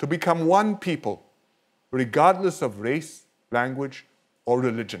to become one people, regardless of race, language, or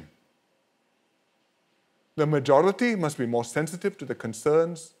religion. The majority must be more sensitive to the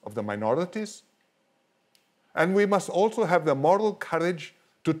concerns of the minorities, and we must also have the moral courage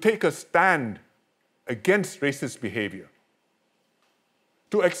to take a stand against racist behavior,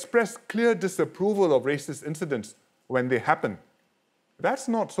 to express clear disapproval of racist incidents when they happen. That's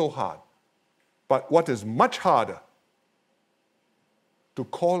not so hard. But what is much harder, to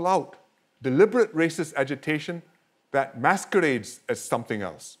call out deliberate racist agitation that masquerades as something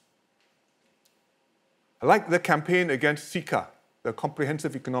else. Like the campaign against CECA, the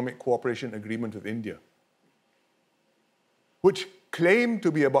Comprehensive Economic Cooperation Agreement with India, which claimed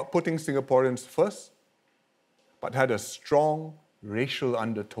to be about putting Singaporeans first, but had a strong racial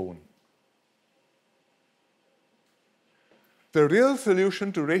undertone. The real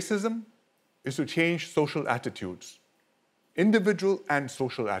solution to racism is to change social attitudes, individual and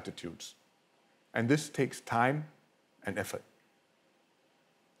social attitudes. And this takes time and effort.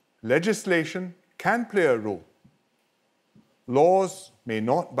 Legislation can play a role. Laws may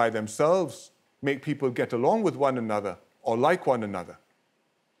not by themselves make people get along with one another or like one another.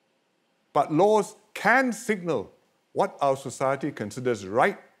 But laws can signal what our society considers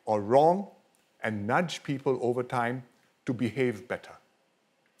right or wrong and nudge people over time to behave better.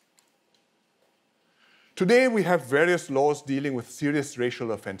 Today, we have various laws dealing with serious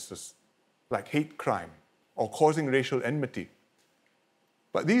racial offenses, like hate crime or causing racial enmity.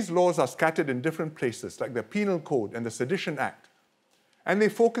 But these laws are scattered in different places, like the Penal Code and the Sedition Act, and they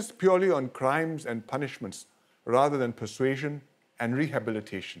focus purely on crimes and punishments rather than persuasion and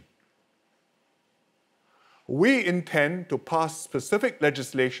rehabilitation. We intend to pass specific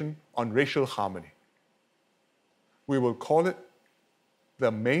legislation on racial harmony. We will call it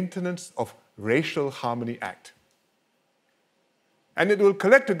the Maintenance of Racial Harmony Act. And it will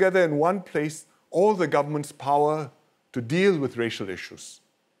collect together in one place all the government's power to deal with racial issues.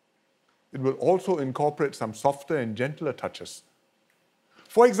 it will also incorporate some softer and gentler touches.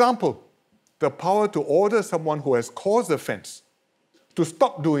 For example, the power to order someone who has caused offense to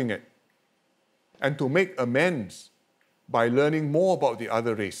stop doing it and to make amends by learning more about the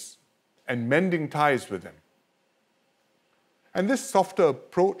other race and mending ties with them. And this softer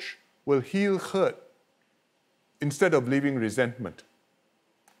approach will heal hurt instead of leaving resentment.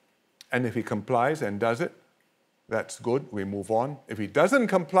 And if he complies and does it, that's good, we move on. If he doesn't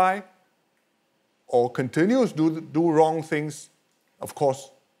comply or continues to do wrong things, of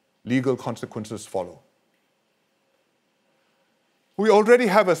course, legal consequences follow. We already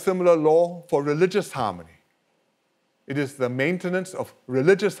have a similar law for religious harmony. It is the Maintenance of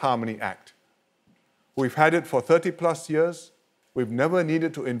Religious Harmony Act. We've had it for 30 plus years. We've never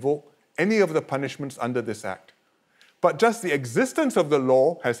needed to invoke any of the punishments under this act. But just the existence of the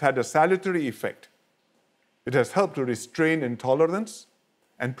law has had a salutary effect. It has helped to restrain intolerance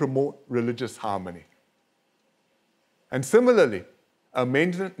and promote religious harmony. And similarly, a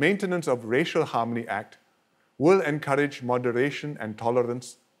Maintenance of Racial Harmony Act will encourage moderation and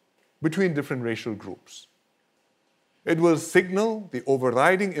tolerance between different racial groups. It will signal the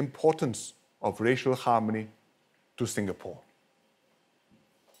overriding importance of racial harmony to Singapore.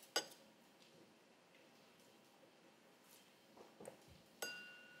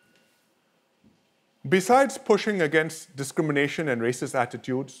 Besides pushing against discrimination and racist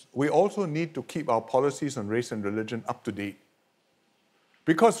attitudes, we also need to keep our policies on race and religion up to date.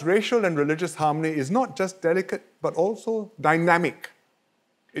 Because racial and religious harmony is not just delicate, but also dynamic.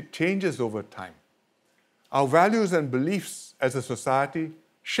 It changes over time. Our values and beliefs as a society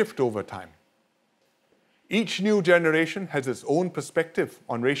shift over time. Each new generation has its own perspective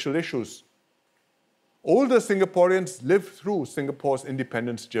on racial issues. Older Singaporeans lived through Singapore's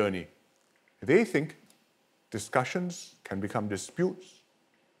independence journey. They think discussions can become disputes.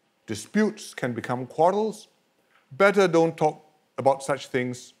 Disputes can become quarrels. Better don't talk about such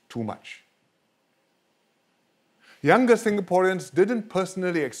things too much. Younger Singaporeans didn't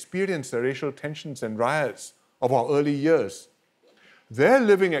personally experience the racial tensions and riots of our early years. Their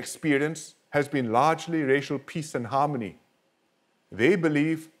living experience has been largely racial peace and harmony. They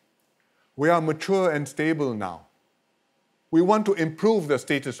believe we are mature and stable now. We want to improve the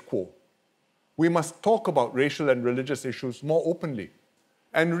status quo. We must talk about racial and religious issues more openly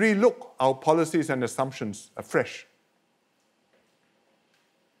and relook our policies and assumptions afresh.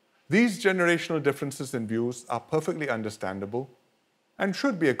 These generational differences in views are perfectly understandable and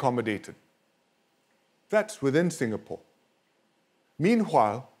should be accommodated. That's within Singapore.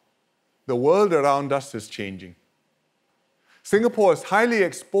 Meanwhile, the world around us is changing. Singapore is highly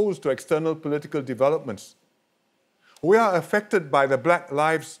exposed to external political developments. We are affected by the Black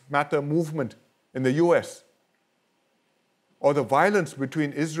Lives Matter movement in the US, or the violence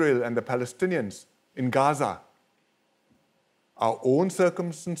between Israel and the Palestinians in Gaza. Our own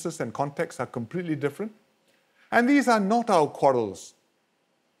circumstances and contexts are completely different, and these are not our quarrels,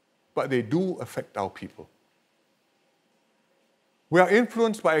 but they do affect our people. We are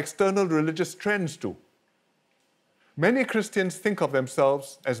influenced by external religious trends too. Many Christians think of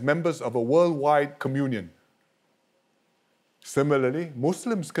themselves as members of a worldwide communion. Similarly,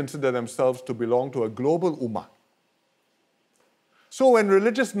 Muslims consider themselves to belong to a global ummah. So when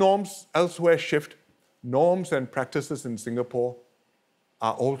religious norms elsewhere shift, norms and practices in Singapore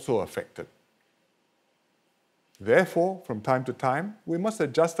are also affected. Therefore, from time to time, we must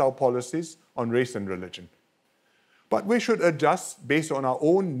adjust our policies on race and religion. But we should adjust based on our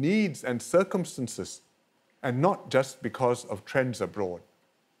own needs and circumstances, and not just because of trends abroad.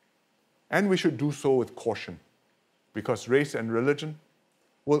 And we should do so with caution, because race and religion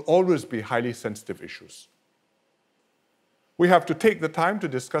will always be highly sensitive issues. We have to take the time to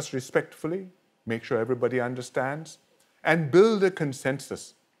discuss respectfully, make sure everybody understands, and build a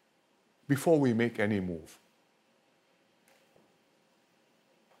consensus before we make any move.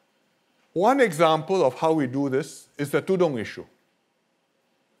 One example of how we do this is the tudung issue.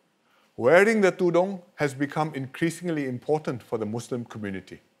 Wearing the tudung has become increasingly important for the Muslim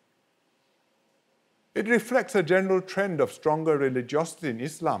community. It reflects a general trend of stronger religiosity in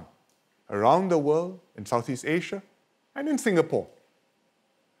Islam around the world, in Southeast Asia, and in Singapore.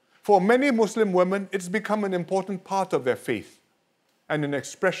 For many Muslim women, it's become an important part of their faith and an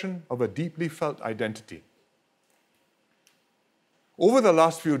expression of a deeply felt identity. Over the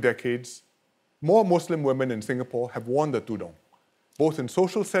last few decades, more Muslim women in Singapore have worn the tudung, both in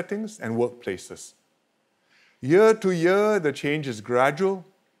social settings and workplaces. Year to year, the change is gradual,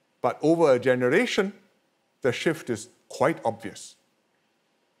 but over a generation, the shift is quite obvious.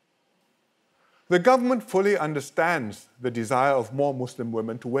 The government fully understands the desire of more Muslim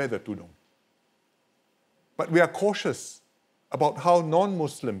women to wear the tudung. But we are cautious about how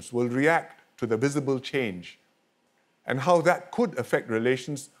non-Muslims will react to the visible change and how that could affect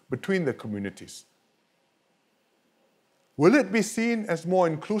relations between the communities. Will it be seen as more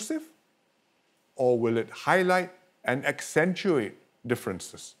inclusive, or will it highlight and accentuate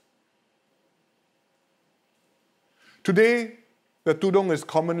differences? Today, the tudung is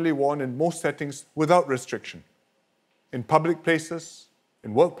commonly worn in most settings without restriction. In public places,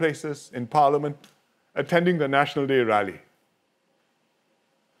 in workplaces, in parliament, attending the National Day rally.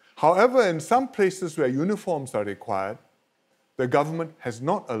 However, in some places where uniforms are required, the government has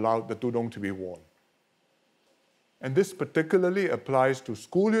not allowed the tudung to be worn. And this particularly applies to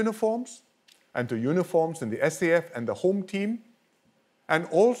school uniforms and to uniforms in the SAF and the home team, and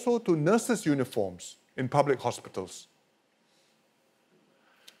also to nurses' uniforms in public hospitals.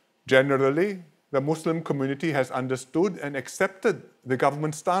 Generally, the Muslim community has understood and accepted the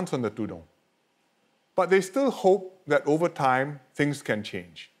government's stance on the tudung, but they still hope that over time things can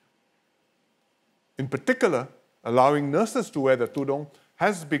change. In particular, allowing nurses to wear the tudung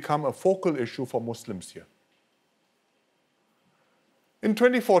has become a focal issue for Muslims here. In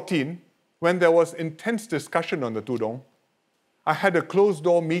 2014, when there was intense discussion on the tudung, I had a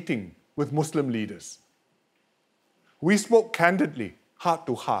closed-door meeting with Muslim leaders. We spoke candidly, heart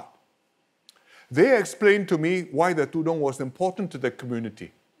to heart. They explained to me why the tudung was important to the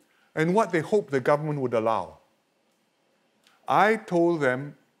community and what they hoped the government would allow. I told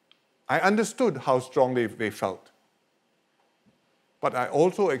them I understood how strongly they felt, but I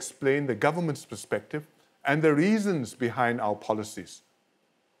also explained the government's perspective and the reasons behind our policies.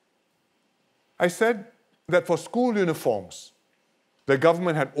 I said that for school uniforms, the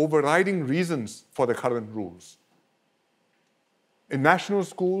government had overriding reasons for the current rules. In national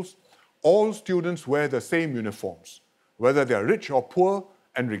schools, all students wear the same uniforms, whether they are rich or poor,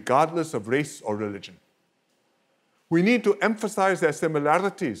 and regardless of race or religion. We need to emphasize their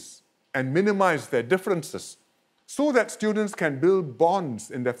similarities and minimize their differences so that students can build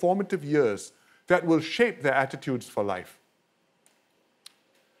bonds in their formative years that will shape their attitudes for life.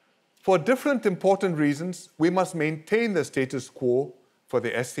 For different important reasons, we must maintain the status quo for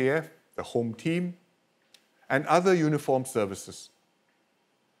the SAF, the home team, and other uniformed services.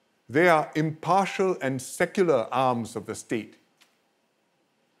 They are impartial and secular arms of the state.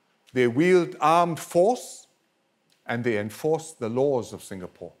 They wield armed force and they enforce the laws of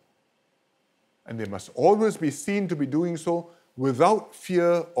Singapore. And they must always be seen to be doing so without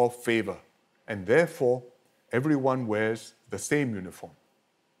fear or favor, and therefore everyone wears the same uniform.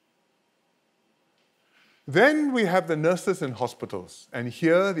 Then we have the nurses in hospitals, and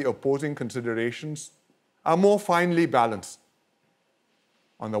here the opposing considerations are more finely balanced.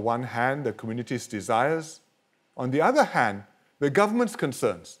 On the one hand, the community's desires. On the other hand, the government's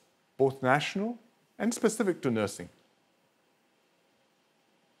concerns, both national and specific to nursing.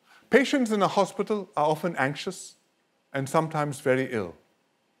 Patients in a hospital are often anxious and sometimes very ill.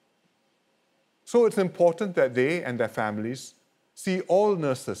 So it's important that they and their families see all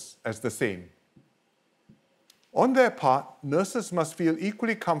nurses as the same. On their part, nurses must feel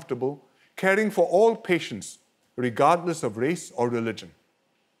equally comfortable caring for all patients, regardless of race or religion.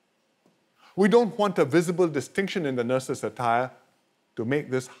 We don't want a visible distinction in the nurse's attire to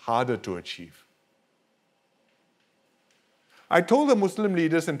make this harder to achieve. I told the Muslim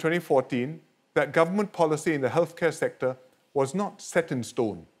leaders in 2014 that government policy in the healthcare sector was not set in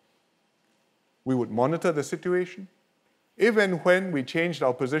stone. We would monitor the situation. If and when we changed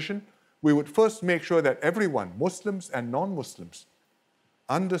our position, we would first make sure that everyone, Muslims and non-Muslims,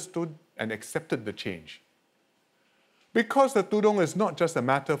 understood and accepted the change. Because the tudung is not just a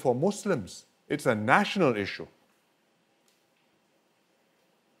matter for Muslims, it's a national issue.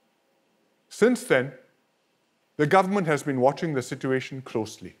 Since then, the government has been watching the situation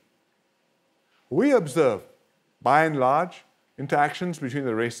closely. We observe, by and large, interactions between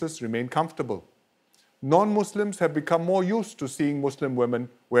the races remain comfortable. Non-Muslims have become more used to seeing Muslim women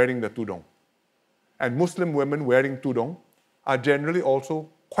wearing the tudung. And Muslim women wearing tudung are generally also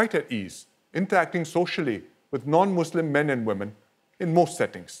quite at ease, interacting socially with non-Muslim men and women in most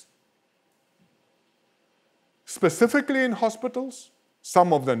settings. Specifically in hospitals,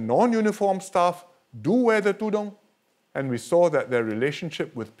 some of the non-uniformed staff do wear the tudung, and we saw that their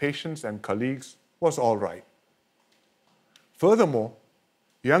relationship with patients and colleagues was all right. Furthermore,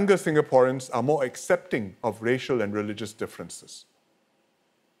 younger Singaporeans are more accepting of racial and religious differences.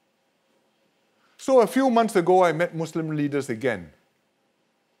 So a few months ago, I met Muslim leaders again.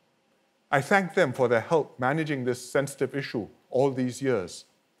 I thanked them for their help managing this sensitive issue all these years.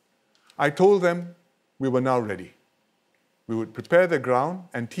 I told them we were now ready. We would prepare the ground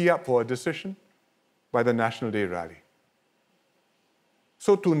and tee up for a decision, by the National Day rally.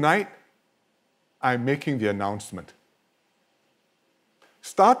 So tonight, I'm making the announcement.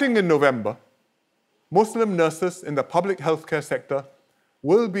 Starting in November, Muslim nurses in the public healthcare sector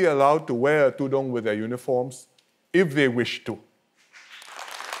will be allowed to wear a tudung with their uniforms if they wish to.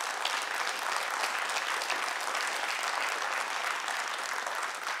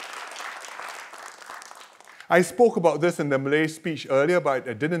 I spoke about this in the Malay speech earlier, but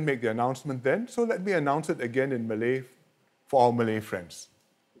I didn't make the announcement then, so let me announce it again in Malay for our Malay friends.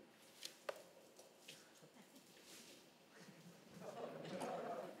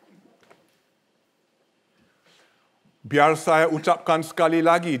 Biar saya ucapkan sekali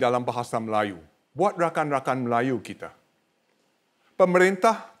lagi dalam bahasa Melayu, buat rakan-rakan Melayu kita.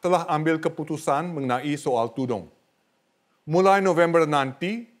 Pemerintah telah ambil keputusan mengenai soal tudung. Mulai November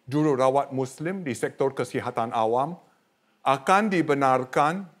nanti, jururawat Muslim di sektor kesihatan awam akan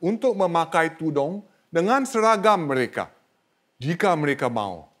dibenarkan untuk memakai tudung dengan seragam mereka, jika mereka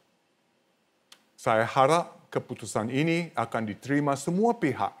mahu. Saya harap keputusan ini akan diterima semua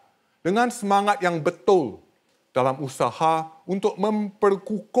pihak dengan semangat yang betul dalam usaha untuk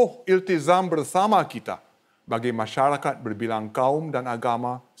memperkukuh iltizam bersama kita bagi masyarakat berbilang kaum dan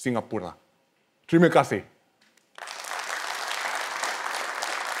agama Singapura. Terima kasih.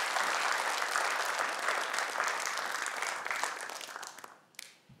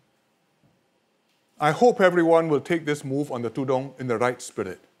 I hope everyone will take this move on the tudung in the right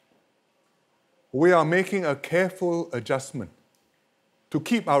spirit. We are making a careful adjustment to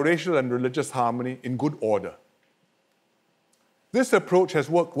keep our racial and religious harmony in good order. This approach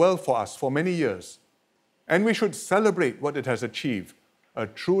has worked well for us for many years, and we should celebrate what it has achieved, a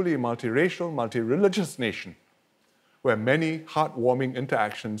truly multiracial, multi-religious nation, where many heartwarming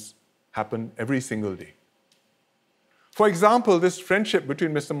interactions happen every single day. For example, this friendship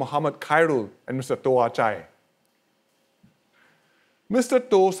between Mr. Muhammad Khairul and Mr. Toh Achai. Mr.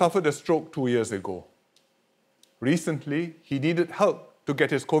 Toh suffered a stroke 2 years ago. Recently, he needed help to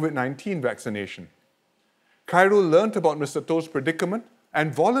get his COVID-19 vaccination. Khairul learnt about Mr. Toh's predicament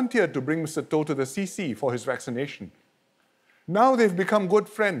and volunteered to bring Mr. Toh to the CC for his vaccination. Now they've become good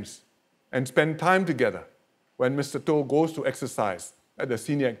friends and spend time together when Mr. Toh goes to exercise at the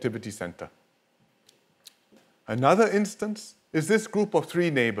Senior Activity Center. Another instance is this group of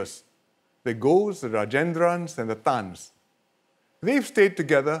 3 neighbors, the Gohs, the Rajendrans, and the Tans. They've stayed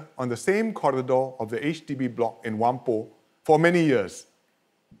together on the same corridor of the HDB block in Whampoa for many years.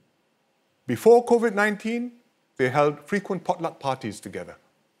 Before COVID-19, they held frequent potluck parties together.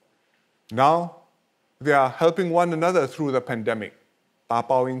 Now, they are helping one another through the pandemic,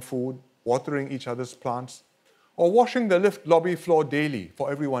 tapawing food, watering each other's plants, or washing the lift lobby floor daily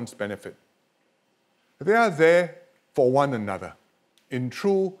for everyone's benefit. They are there for one another in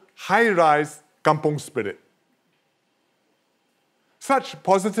true high-rise kampung spirit. Such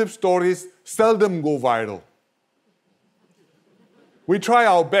positive stories seldom go viral. We try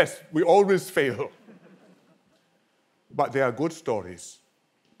our best, we always fail. But they are good stories.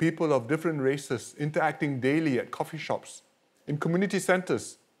 People of different races interacting daily at coffee shops, in community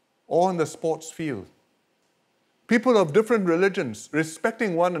centers, or on the sports field. People of different religions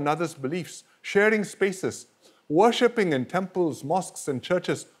respecting one another's beliefs, sharing spaces, worshipping in temples, mosques, and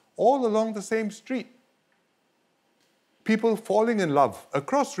churches all along the same street. People falling in love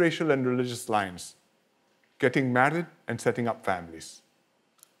across racial and religious lines, getting married and setting up families.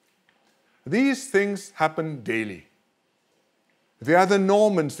 These things happen daily. They are the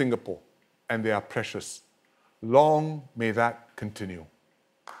norm in Singapore, and they are precious. Long may that continue.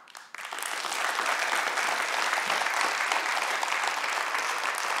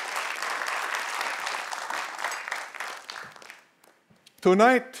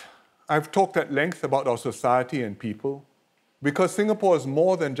 Tonight, I've talked at length about our society and people because Singapore is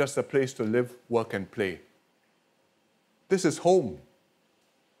more than just a place to live, work, and play. This is home,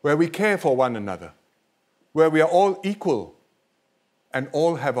 where we care for one another, where we are all equal and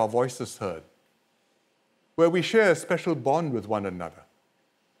all have our voices heard, where we share a special bond with one another,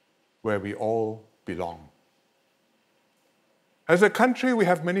 where we all belong. As a country, we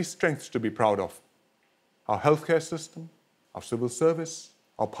have many strengths to be proud of. Our healthcare system, our civil service,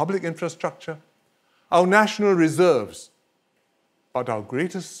 our public infrastructure, our national reserves. But our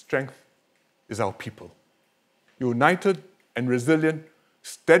greatest strength is our people, united and resilient,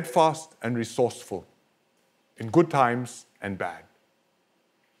 steadfast and resourceful, in good times and bad.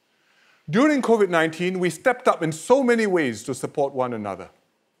 During COVID-19, we stepped up in so many ways to support one another,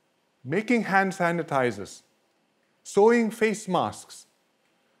 making hand sanitizers, sewing face masks,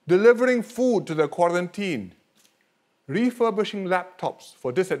 delivering food to the quarantined, refurbishing laptops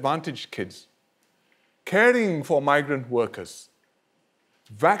for disadvantaged kids, caring for migrant workers,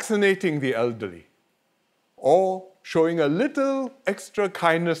 vaccinating the elderly, or showing a little extra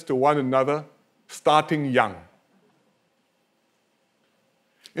kindness to one another, starting young.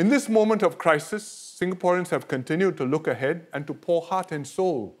 In this moment of crisis, Singaporeans have continued to look ahead and to pour heart and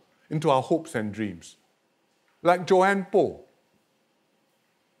soul into our hopes and dreams. Like Joanne Po.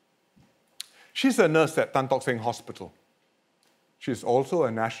 She's a nurse at Tan Tock Seng Hospital. She's also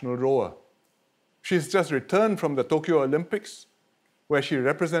a national rower. She's just returned from the Tokyo Olympics, where she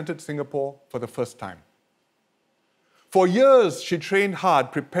represented Singapore for the first time. For years, she trained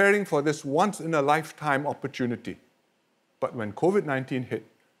hard, preparing for this once-in-a-lifetime opportunity. But when COVID-19 hit,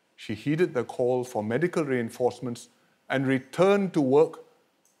 she heeded the call for medical reinforcements and returned to work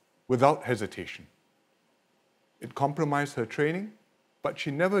without hesitation. It compromised her training, but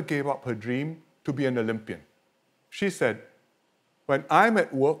she never gave up her dream to be an Olympian. She said, "When I'm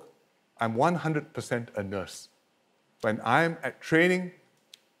at work, I'm 100% a nurse. When I'm at training,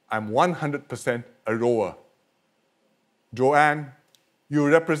 I'm 100% a rower." Joanne, you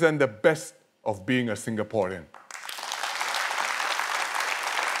represent the best of being a Singaporean.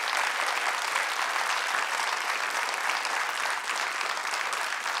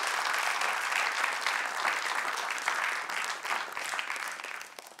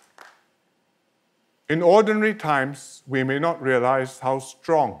 In ordinary times, we may not realize how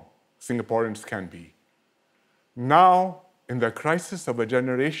strong Singaporeans can be. Now, in the crisis of a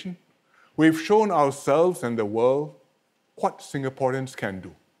generation, we've shown ourselves and the world what Singaporeans can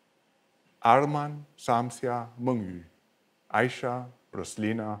do. Arman, Samsia, Mengyu, Aisha,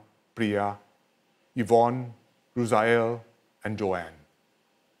 Roslina, Priya, Yvonne, Ruzael, and Joanne.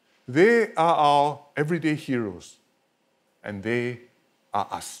 They are our everyday heroes, and they are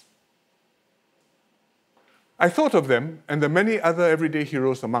us. I thought of them and the many other everyday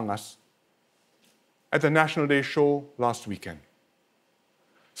heroes among us at the National Day show last weekend.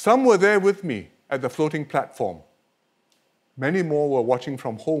 Some were there with me at the floating platform. Many more were watching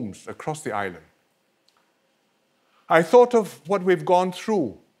from homes across the island. I thought of what we've gone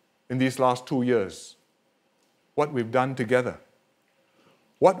through in these last 2 years, what we've done together,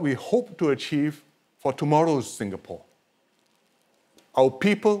 what we hope to achieve for tomorrow's Singapore. Our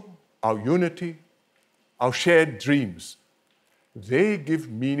people, our unity, our shared dreams, they give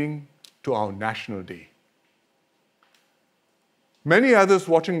meaning to our National Day. Many others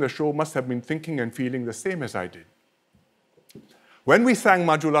watching the show must have been thinking and feeling the same as I did. When we sang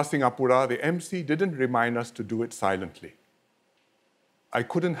Majulah Singapura, the MC didn't remind us to do it silently. I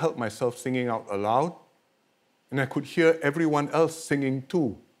couldn't help myself singing out aloud, and I could hear everyone else singing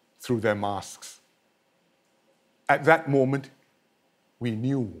too through their masks. At that moment, we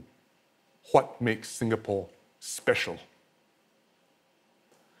knew what makes Singapore special.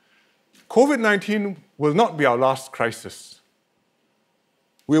 COVID-19 will not be our last crisis.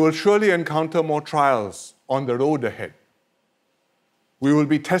 We will surely encounter more trials on the road ahead. We will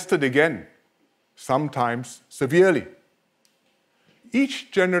be tested again, sometimes severely.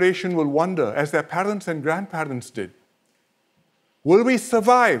 Each generation will wonder, as their parents and grandparents did, will we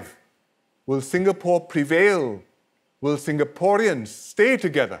survive? Will Singapore prevail? Will Singaporeans stay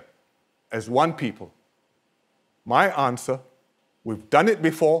together as one people? My answer, we've done it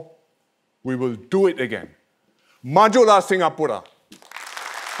before, we will do it again. Majulah Singapura.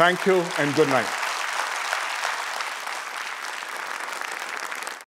 Thank you and good night.